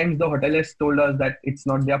 sometimes the hoteliers told us that it's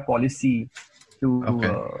not their policy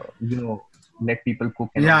to, let people cook.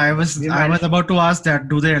 Yeah, I was about to ask that.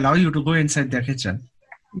 Do they allow you to go inside their kitchen?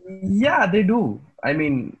 Yeah, they do. I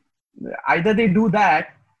mean, either they do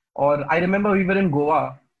that, or I remember we were in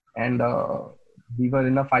Goa and we were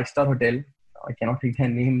in a 5-star hotel. I cannot take their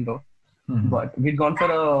name though. But we'd gone for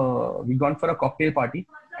a cocktail party,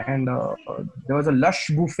 and there was a lush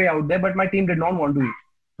buffet out there, but my team did not want to eat.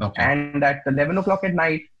 Okay. And at 11 o'clock at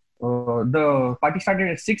night, the party started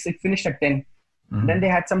at 6, it finished at 10. Then they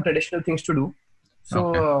had some traditional things to do.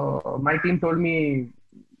 So my team told me,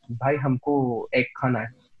 "Bhai, humko egg khana hai.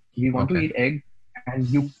 We want to eat egg, and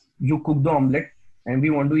you cook the omelette, and we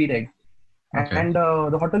want to eat egg." And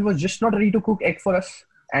the hotel was just not ready to cook egg for us.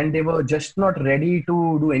 And they were just not ready to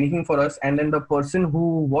do anything for us. And then the person who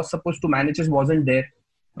was supposed to manage us wasn't there.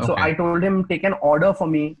 So I told him, take an order for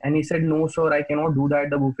me. And he said, no, sir, I cannot do that.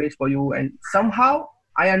 The buffet is for you. And somehow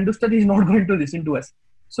I understood he's not going to listen to us.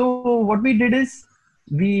 So what we did is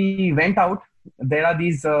we went out. There are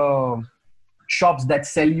these shops that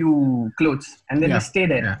sell you clothes. And then they stay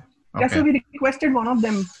there. So we requested one of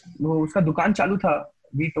them. Uska dukaan chalu tha.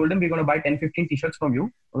 We told him we're going to buy 10-15 t-shirts from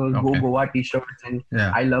you. Go Goa t-shirts, and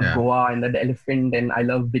I love Goa, and the elephant, and I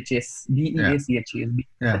love bitches. B-E-A-C-H-E-S-B.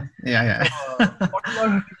 Bought a lot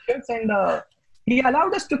of t-shirts, and he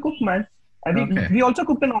allowed us to cook, man. We also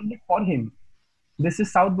cooked an omelette for him. This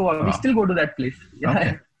is South Goa. We still go to that place.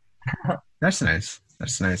 That's nice.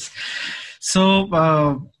 So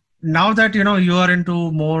now that you are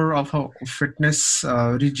into more of a fitness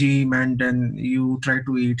regime, and then you try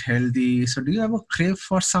to eat healthy, so do you ever crave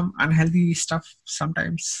for some unhealthy stuff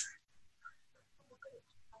sometimes?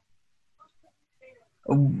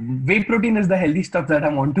 Whey protein is the healthy stuff that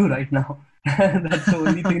I'm onto right now. That's the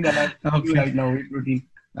only thing that I'm onto right now, whey protein.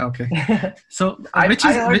 Okay. So I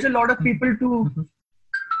urge a lot of people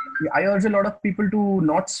to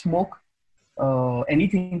not smoke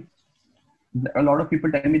anything. A lot of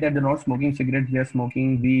people tell me that they're not smoking cigarettes, they're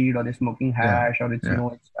smoking weed, or they're smoking hash, or it's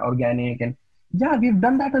it's organic. And yeah, we've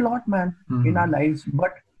done that a lot, man, in our lives.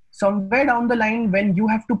 But somewhere down the line, when you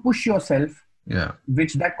have to push yourself,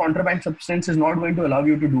 which that contraband substance is not going to allow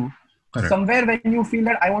you to do. Correct. Somewhere when you feel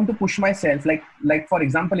that I want to push myself, like for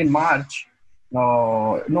example in March,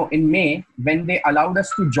 in May, when they allowed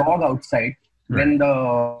us to jog outside, when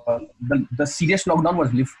the serious lockdown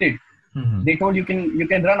was lifted, they told you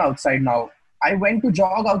can run outside now. I went to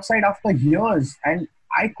jog outside after years, and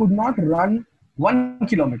I could not run 1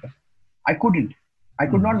 kilometer. I couldn't. I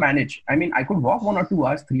could not manage. I mean, I could walk 1 or 2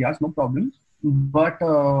 hours, 3 hours, no problem. But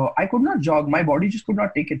I could not jog. My body just could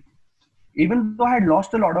not take it. Even though I had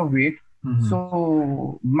lost a lot of weight,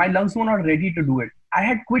 so my lungs were not ready to do it. I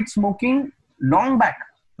had quit smoking long back.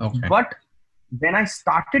 Okay. But when I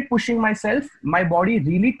started pushing myself, my body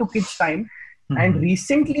really took its time. And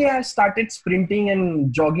recently I started sprinting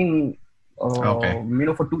and jogging,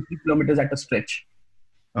 for 2-3 kilometers at a stretch.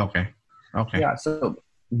 Okay. Yeah. So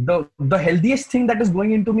the healthiest thing that is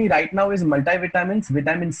going into me right now is multivitamins,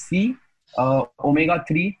 vitamin C,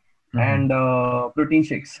 omega-3, and protein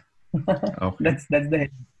shakes. Okay. That's the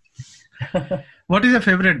healthy. What is your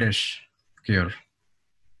favorite dish, Keyur?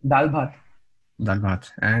 Dal bhat. Dal bhat.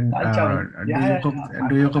 And Dal chawal.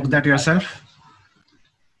 do you cook that yourself?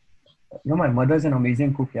 No, my mother's an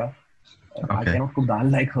amazing cook, yeah. I cannot cook dal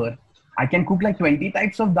like her. I can cook like 20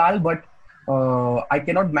 types of dal, but I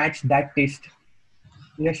cannot match that taste.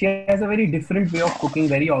 Yeah, she has a very different way of cooking,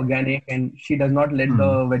 very organic, and she does not let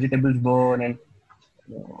the vegetables burn, and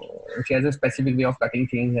she has a specific way of cutting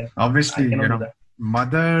things. Obviously,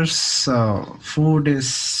 mother's food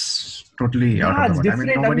is totally out of the world. I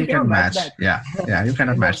mean, nobody can match. Yeah, you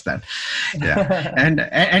cannot match that. Yeah. And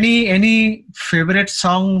any favorite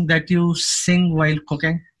song that you sing while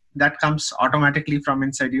cooking that comes automatically from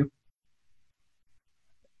inside you?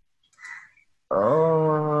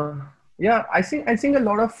 Yeah, I sing a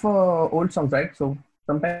lot of old songs, right? So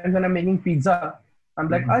sometimes when I'm making pizza, I'm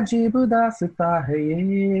like, Ajeeb daasta hai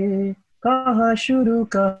ye, kahan shuru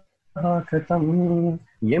kahan khatam,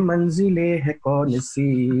 ye manzile hai kaun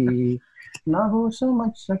si, na wo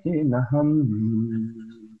samajh sake na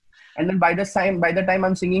hum. And then by the time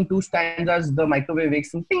I'm singing 2 stanzas, the microwave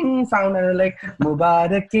wakes up, ping sound, and I'm like,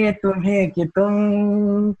 Mubarak ke tumhe ki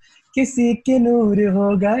tum kisi ke noor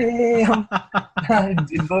ho gaye.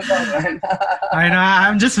 I know.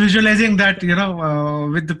 I'm just visualizing that,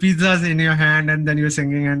 with the pizzas in your hand, and then you're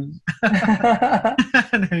singing. And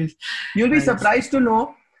nice. You'll be surprised to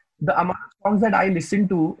know the amount of songs that I listen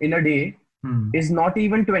to in a day is not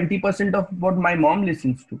even 20% of what my mom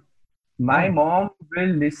listens to. My mom will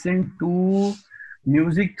listen to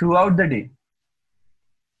music throughout the day.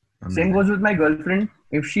 Same goes with my girlfriend.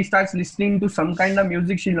 If she starts listening to some kind of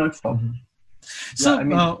music, she'll not stop. So,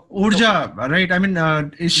 Urja, right? I mean,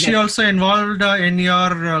 is she also involved in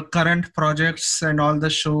your current projects and all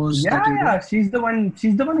the shows that you do? Yeah, she's the one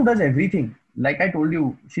who does everything. Like I told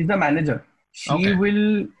you, she's the manager. She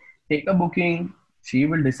will take a booking. She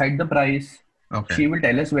will decide the price. She will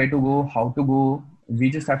tell us where to go, how to go. We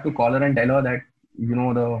just have to call her and tell her that,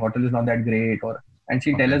 the hotel is not that great, and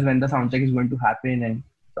she'll tell us when the sound check is going to happen. And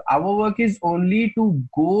so our work is only to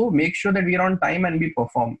go, make sure that we are on time and we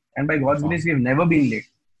perform. And by God's grace, we have never been late.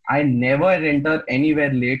 I never enter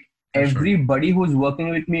anywhere late. Everybody who's working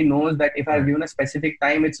with me knows that if I've given a specific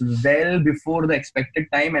time, it's well before the expected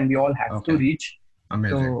time, and we all have to reach.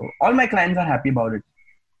 Amazing. So all my clients are happy about it.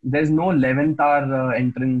 There's no 11th hour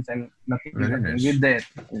entrance and nothing. Nice. We're there.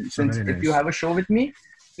 If you have a show with me,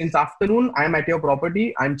 since afternoon, I'm at your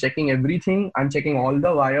property. I'm checking everything. I'm checking all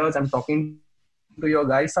the wires. I'm talking to your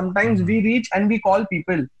guys. Sometimes we reach and we call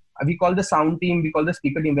people. We call the sound team. We call the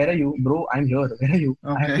speaker team. Where are you? Bro, I'm here. Where are you?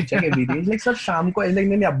 I have to check everything. It's like, sir, shaam ko. It's like,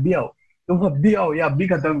 nahi, abhi aao. Tum abhi aao. Ya abhi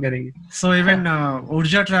khatam karenge. So even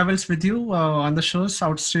Urja travels with you on the shows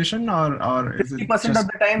outstation, or 50% of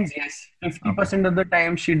the times, yes. 50% of the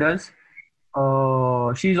time she does.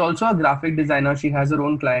 She's also a graphic designer. She has her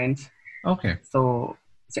own clients. Okay. So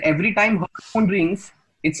every time her phone rings,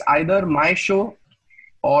 it's either my show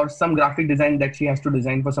or some graphic design that she has to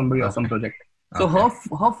design for somebody or some project. So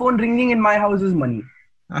her phone ringing in my house is money.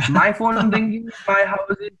 My phone ringing, my house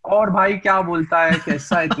is, और भाई क्या बोलता है,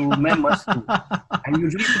 कैसा है तू, मैं मस्त हूँ. And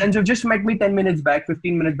usually friends have just met me 10 minutes back,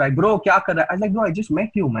 15 minutes back. Bro, क्या कर रहा है? I was like, bro, I just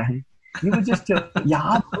met you, man. You were just,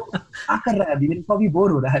 yeah, bro, क्या कर रहा है अभी? मेरे को अभी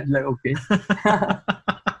बोर हो रहा है. Like, okay.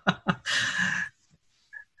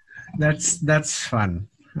 That's fun.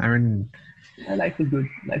 I mean, Life is good.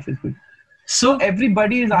 Life is good. so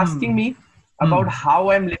Everybody is asking me about how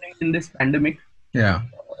I'm living in this pandemic. yeah.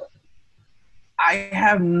 I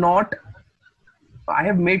have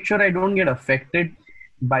made sure I don't get affected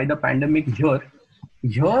by the pandemic here.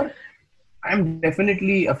 Here, I'm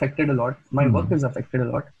definitely affected a lot. My work is affected a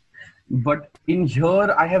lot. But in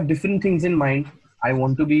here, I have different things in mind. I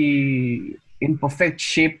want to be in perfect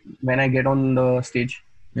shape when I get on the stage.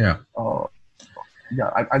 Yeah.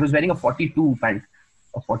 I was wearing a 42 pant,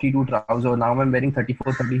 a 42 trouser. Now I'm wearing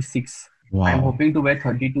 34, 36. Wow. I'm hoping to wear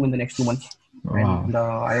 32 in the next 2 months. Wow. And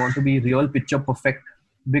I want to be real picture perfect,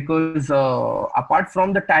 because apart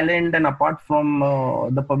from the talent and apart from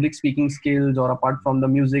the public speaking skills, or apart from the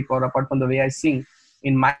music, or apart from the way I sing,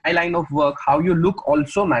 in my line of work, how you look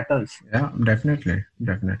also matters. Yeah, definitely.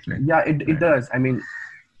 Yeah, it does. I mean,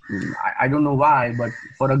 I don't know why, but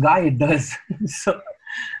for a guy it does. So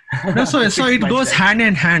No, so it goes hand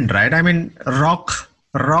in hand, right? I mean, rock,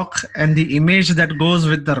 and the image that goes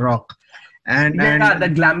with the rock, and the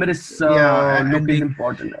glamorous look is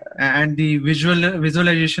important, and the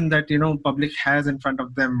visualization that public has in front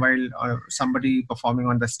of them while somebody performing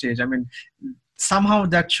on the stage. I mean, somehow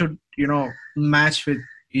that should match with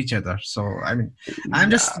each other. So I mean, I'm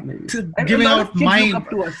just giving out my look up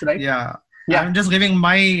to us, right? Yeah. I'm just giving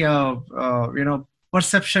my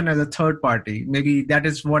perception as a third party. Maybe that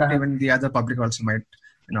is what even the other public also might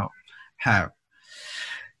have.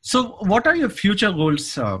 So what are your future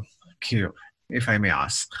goals, Q, if I may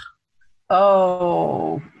ask?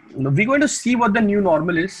 Oh, we're going to see what the new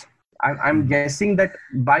normal is. I'm guessing that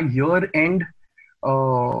by year end,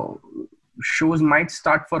 shows might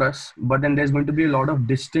start for us, but then there's going to be a lot of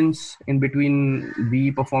distance in between we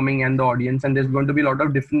performing and the audience, and there's going to be a lot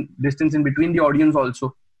of different distance in between the audience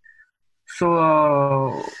also.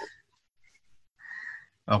 So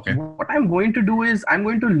okay, what I'm going to do is I'm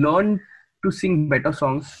going to learn to sing better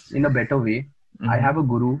songs in a better way. I have a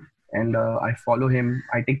guru, and I follow him.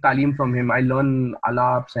 I take talim from him. I learn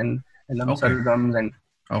alaps and I learn sargams, and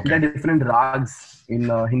there are different rags in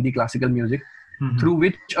Hindi classical music, through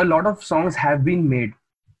which a lot of songs have been made.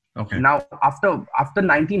 Okay. Now, after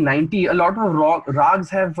 1990, a lot of rags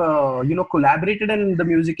have collaborated, and the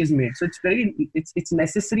music is made. So it's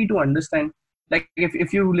necessary to understand. Like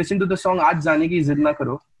if you listen to the song "Aaj Jaane Ki Zid Na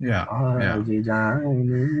Karo," Aaj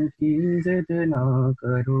jaane ki zid na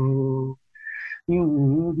karo.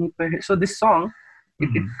 So this song, it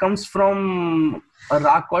comes from a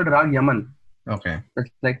rag called Rag Yaman. Okay. It's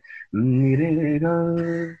like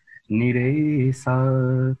Nirega, Nire sa,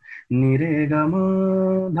 Nire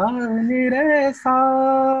gama, dha nire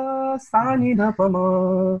sa, sa ni dha pa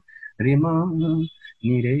ma, re ma,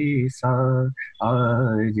 Nire sa,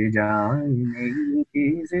 aaj jaane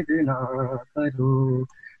ki zid na karo.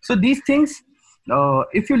 So these things,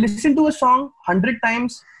 if you listen to a song 100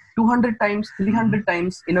 times, 200 times, 300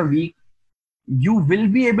 times in a week, you will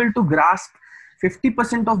be able to grasp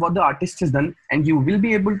 50% of what the artist has done, and you will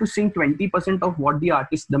be able to sing 20% of what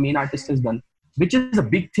the main artist has done, which is a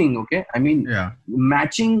big thing. Okay, I mean,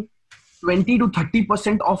 matching 20 to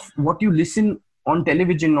 30% of what you listen on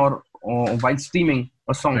television or while streaming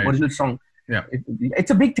a song, original song.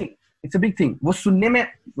 It's a big thing. It's a big thing. वो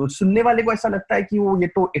सुनने वाले को ऐसा लगता है कि वो ये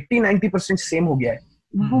तो 80-90% सेम हो गया है.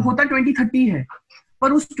 वो होता 20-30 है,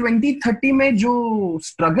 पर उस 20-30 में जो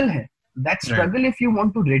struggle है, that struggle, if you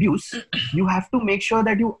want to reduce, you have to make sure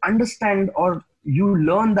that you understand or you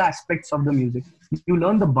learn the aspects of the music. You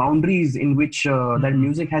learn the boundaries in which that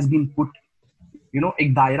music has been put.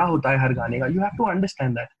 एक दायरा होता है हर गाने का. You have to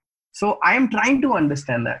understand that. So I am trying to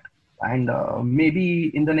understand that. And maybe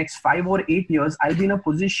in the next 5 or 8 years, I'll be in a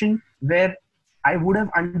position where I would have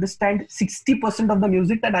understand 60% of the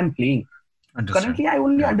music that I'm playing. Currently, I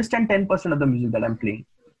only understand 10% of the music that I'm playing.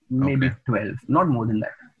 Maybe 12, not more than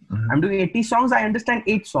that. I'm doing 80 songs. I understand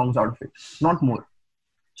 8 songs out of it, not more.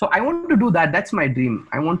 So I want to do that. That's my dream.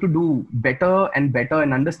 I want to do better and better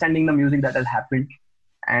in understanding the music that has happened,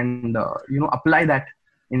 and apply that.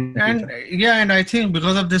 And I think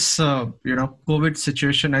because of this COVID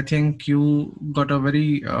situation, I think you got a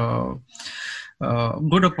very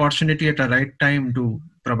good opportunity at the right time to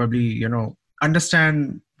probably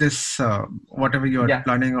understand this whatever you're Yeah.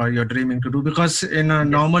 planning or you're dreaming to do? Because in a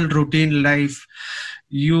normal routine life,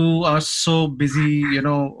 you are so busy,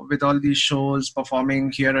 with all these shows,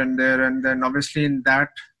 performing here and there, and then obviously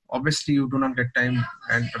you do not get time.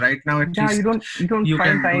 And right now, at least you don't you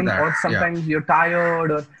find can do time, that. or sometimes you're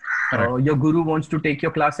tired, or Correct. your guru wants to take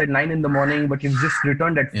your class at 9 in the morning, but you've just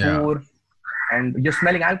returned at 4, and you're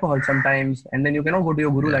smelling alcohol sometimes, and then you cannot go to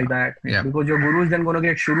your guru like that, because your guru is then going to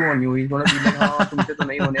get shuru on you. He's going to be like, tumse to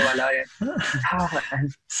nahi hone wala hai.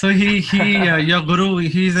 So your guru,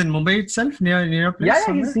 he's in Mumbai itself, near your place?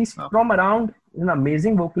 Yeah, he's from around. He's an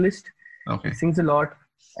amazing vocalist. Okay. He sings a lot,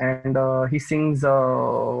 and he sings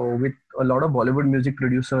with a lot of Bollywood music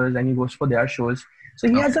producers, and he goes for their shows. So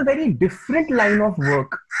he has a very different line of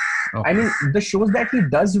work. Okay. I mean, the shows that he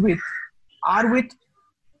does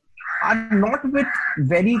are not with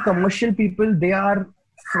very commercial people. They are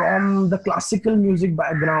from the classical music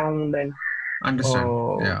background, and understand.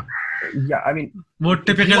 I mean, what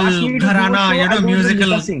typical gharana,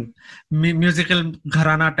 musical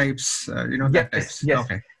gharana types, that types. Yes.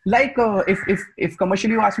 Okay. Like if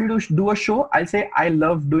commercially you ask me to do a show, I'll say I would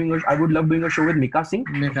love doing a show with Mika Singh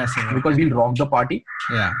because he'll rock the party.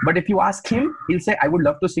 Yeah. But if you ask him, he'll say I would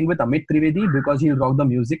love to sing with Amit Trivedi because he'll rock the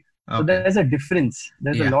music. Okay. So there's a difference.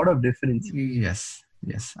 There's a lot of difference. Yes.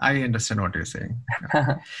 I understand what you're saying.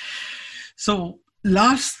 Yeah. So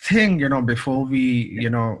last thing, before we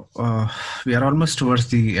are almost towards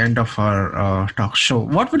the end of our talk show.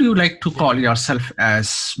 What would you like to call yourself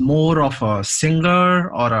as? More of a singer,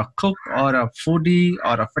 or a cook, or a foodie,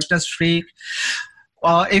 or a fitness freak?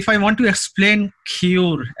 If I want to explain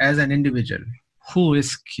Kyur as an individual, who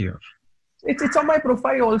is Kyur? It's on my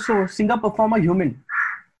profile also. Singer, performer, human.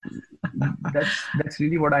 That's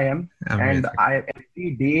really what I am. Amazing. And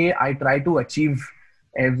every day I try to achieve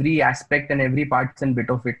every aspect and every parts and bit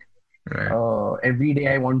of it. Right. Every day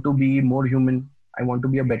I want to be more human. I want to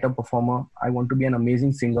be a better performer. I want to be an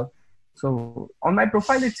amazing singer. So on my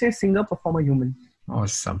profile it says singer, performer, human.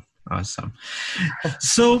 Awesome.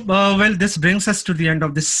 So this brings us to the end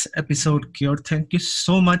of this episode, Kyur. Thank you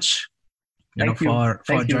so much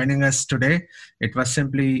for joining us today. It was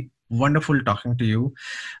simply wonderful talking to you.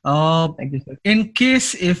 Thank you, sir. In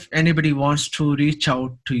case if anybody wants to reach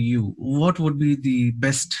out to you, what would be the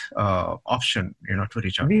best option, to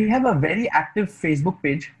reach out? We have a very active Facebook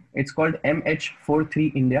page. It's called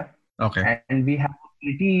MH43 India. Okay. And we have a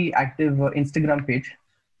pretty active Instagram page.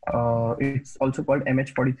 It's also called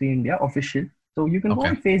MH43 India official. So you can go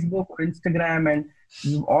on Facebook or Instagram, and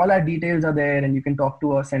all our details are there, and you can talk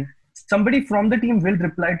to us, and somebody from the team will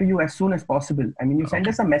reply to you as soon as possible. I mean, you send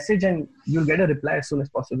us a message and you'll get a reply as soon as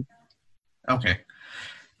possible. Okay.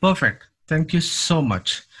 Perfect. Thank you so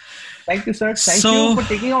much. Thank you, sir. Thank you for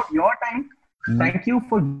taking out your time. Thank you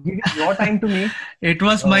for giving your time to me. It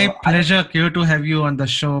was my pleasure, Kyur, to have you on the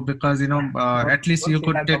show because, at least you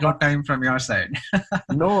could take out time from your side.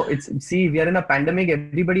 No, we are in a pandemic.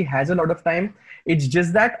 Everybody has a lot of time. It's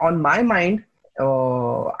just that on my mind,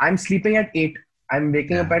 I'm sleeping at 8. I'm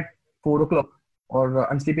waking up at 4 o'clock,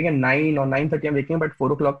 or I'm sleeping at 9 or 9:30. I'm waking up at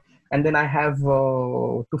 4 o'clock, and then I have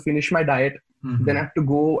to finish my diet. Mm-hmm. Then I have to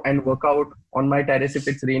go and work out on my terrace. If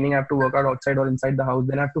it's raining, I have to work out outside or inside the house.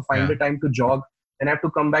 Then I have to find the time to jog. Then I have to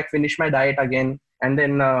come back, finish my diet again, and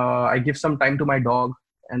then I give some time to my dog.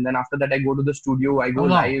 And then after that, I go to the studio. I go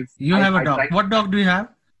live. You have a dog. What dog do you have?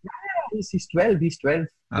 Yeah, he's 12. He's 12.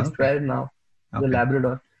 He's 12 now. The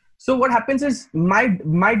Labrador. So what happens is my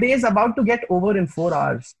day is about to get over in 4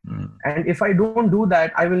 hours. And if I don't do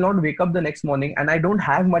that, I will not wake up the next morning, and I don't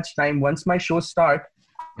have much time. Once my shows start,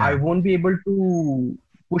 I won't be able to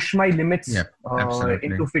push my limits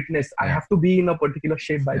into fitness. I have to be in a particular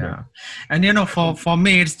shape by then. And for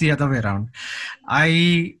me, it's the other way around.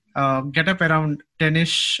 I get up around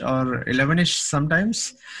 10ish or 11ish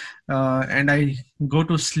sometimes. And I go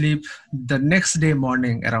to sleep the next day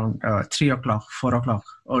morning around 3 o'clock, 4 o'clock,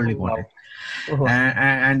 early morning. Wow.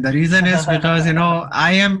 And the reason is because,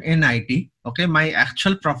 I am in IT. Okay. My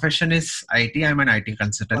actual profession is IT. I'm an IT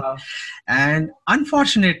consultant. Wow. And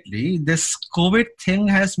unfortunately, this COVID thing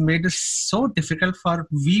has made it so difficult for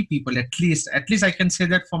we people, at least I can say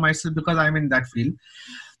that for myself because I'm in that field.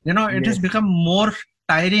 It has become more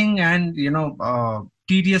tiring and,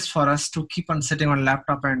 tedious for us to keep on sitting on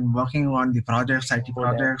laptop and working on the projects, IT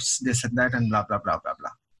projects, this and that, and blah, blah, blah, blah, blah.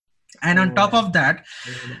 And on top of that,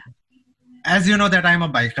 as you know that I'm a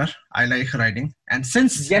biker, I like riding. And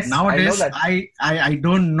since nowadays, I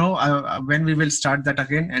don't know when we will start that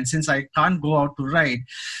again. And since I can't go out to ride,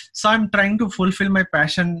 so I'm trying to fulfill my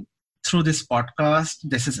passion through this podcast.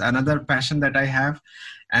 This is another passion that I have.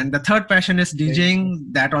 And the third passion is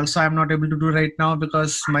DJing. That also I'm not able to do right now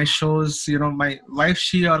because my shows, my wife,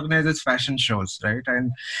 she organizes fashion shows, right?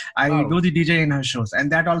 And I do the DJ in her shows.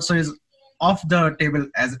 And that also is off the table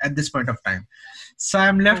at this point of time. So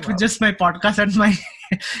I'm left with just my podcast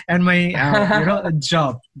and my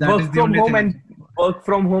job. That is the only thing. Work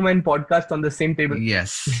from home and podcast on the same table.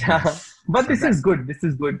 Yes. But this is good. This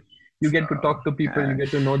is good. You get to talk to people. You get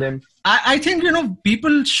to know them. I think,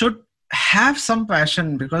 people should have some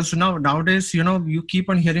passion because nowadays, you keep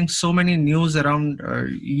on hearing so many news around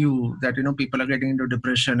you that, people are getting into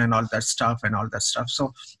depression and all that stuff.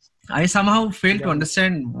 So I somehow fail to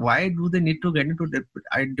understand why do they need to get into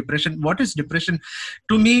depression. What is depression?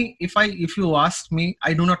 To me, if you ask me,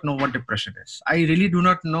 I do not know what depression is. I really do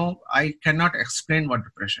not know. I cannot explain what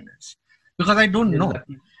depression is because I don't know.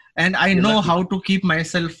 And I know how to keep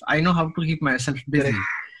myself. I know how to keep myself busy.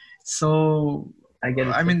 So I get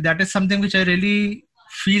it. I mean, that is something which I really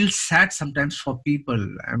feel sad sometimes for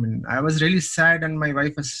people. I mean, I was really sad and my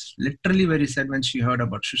wife was literally very sad when she heard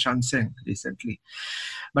about Sushant Singh recently.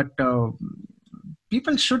 But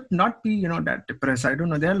people should not be, that depressed. I don't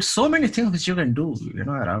know. There are so many things which you can do,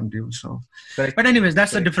 around you. So, but anyways,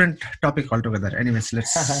 that's a different topic altogether. Anyways,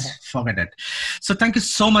 let's forget it. So thank you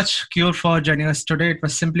so much, Cure, for joining us today. It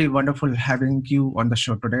was simply wonderful having you on the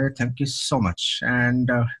show today. Thank you so much. And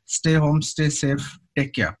stay home, stay safe.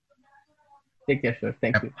 Take care. Take care, sir.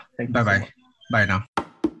 Thank you. Thank you. Bye-bye. So much. Bye now.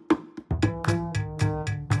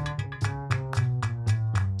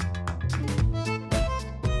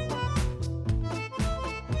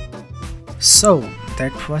 So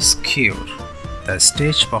that was Cure, the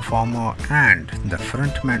stage performer and the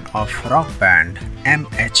frontman of rock band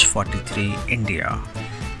MH43 India.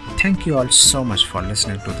 Thank you all so much for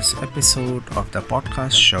listening to this episode of the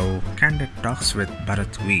podcast show Candid Talks with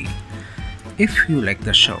Bharat V. If you like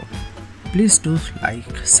the show, please do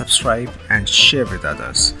like, subscribe and share with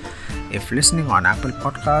others. If listening on Apple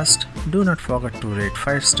Podcast, do not forget to rate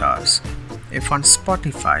 5 stars. If on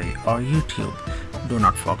Spotify or YouTube, do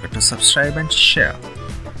not forget to subscribe and share.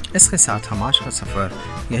 इसके साथ हम आज का सफ़र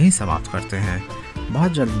यहीं समाप्त करते हैं.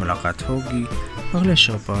 बहुत जल्द मुलाकात होगी अगले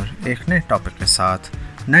शो पर एक नए टॉपिक के साथ,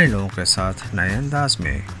 नए लोगों के साथ, नए अंदाज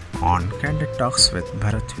में on Candid Talks with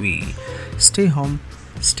Bharat V. Stay home,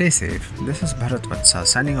 stay safe. This is Bharat Vatsa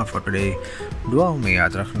signing off for today. दुआओं में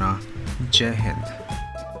याद रखना. जय हिंद.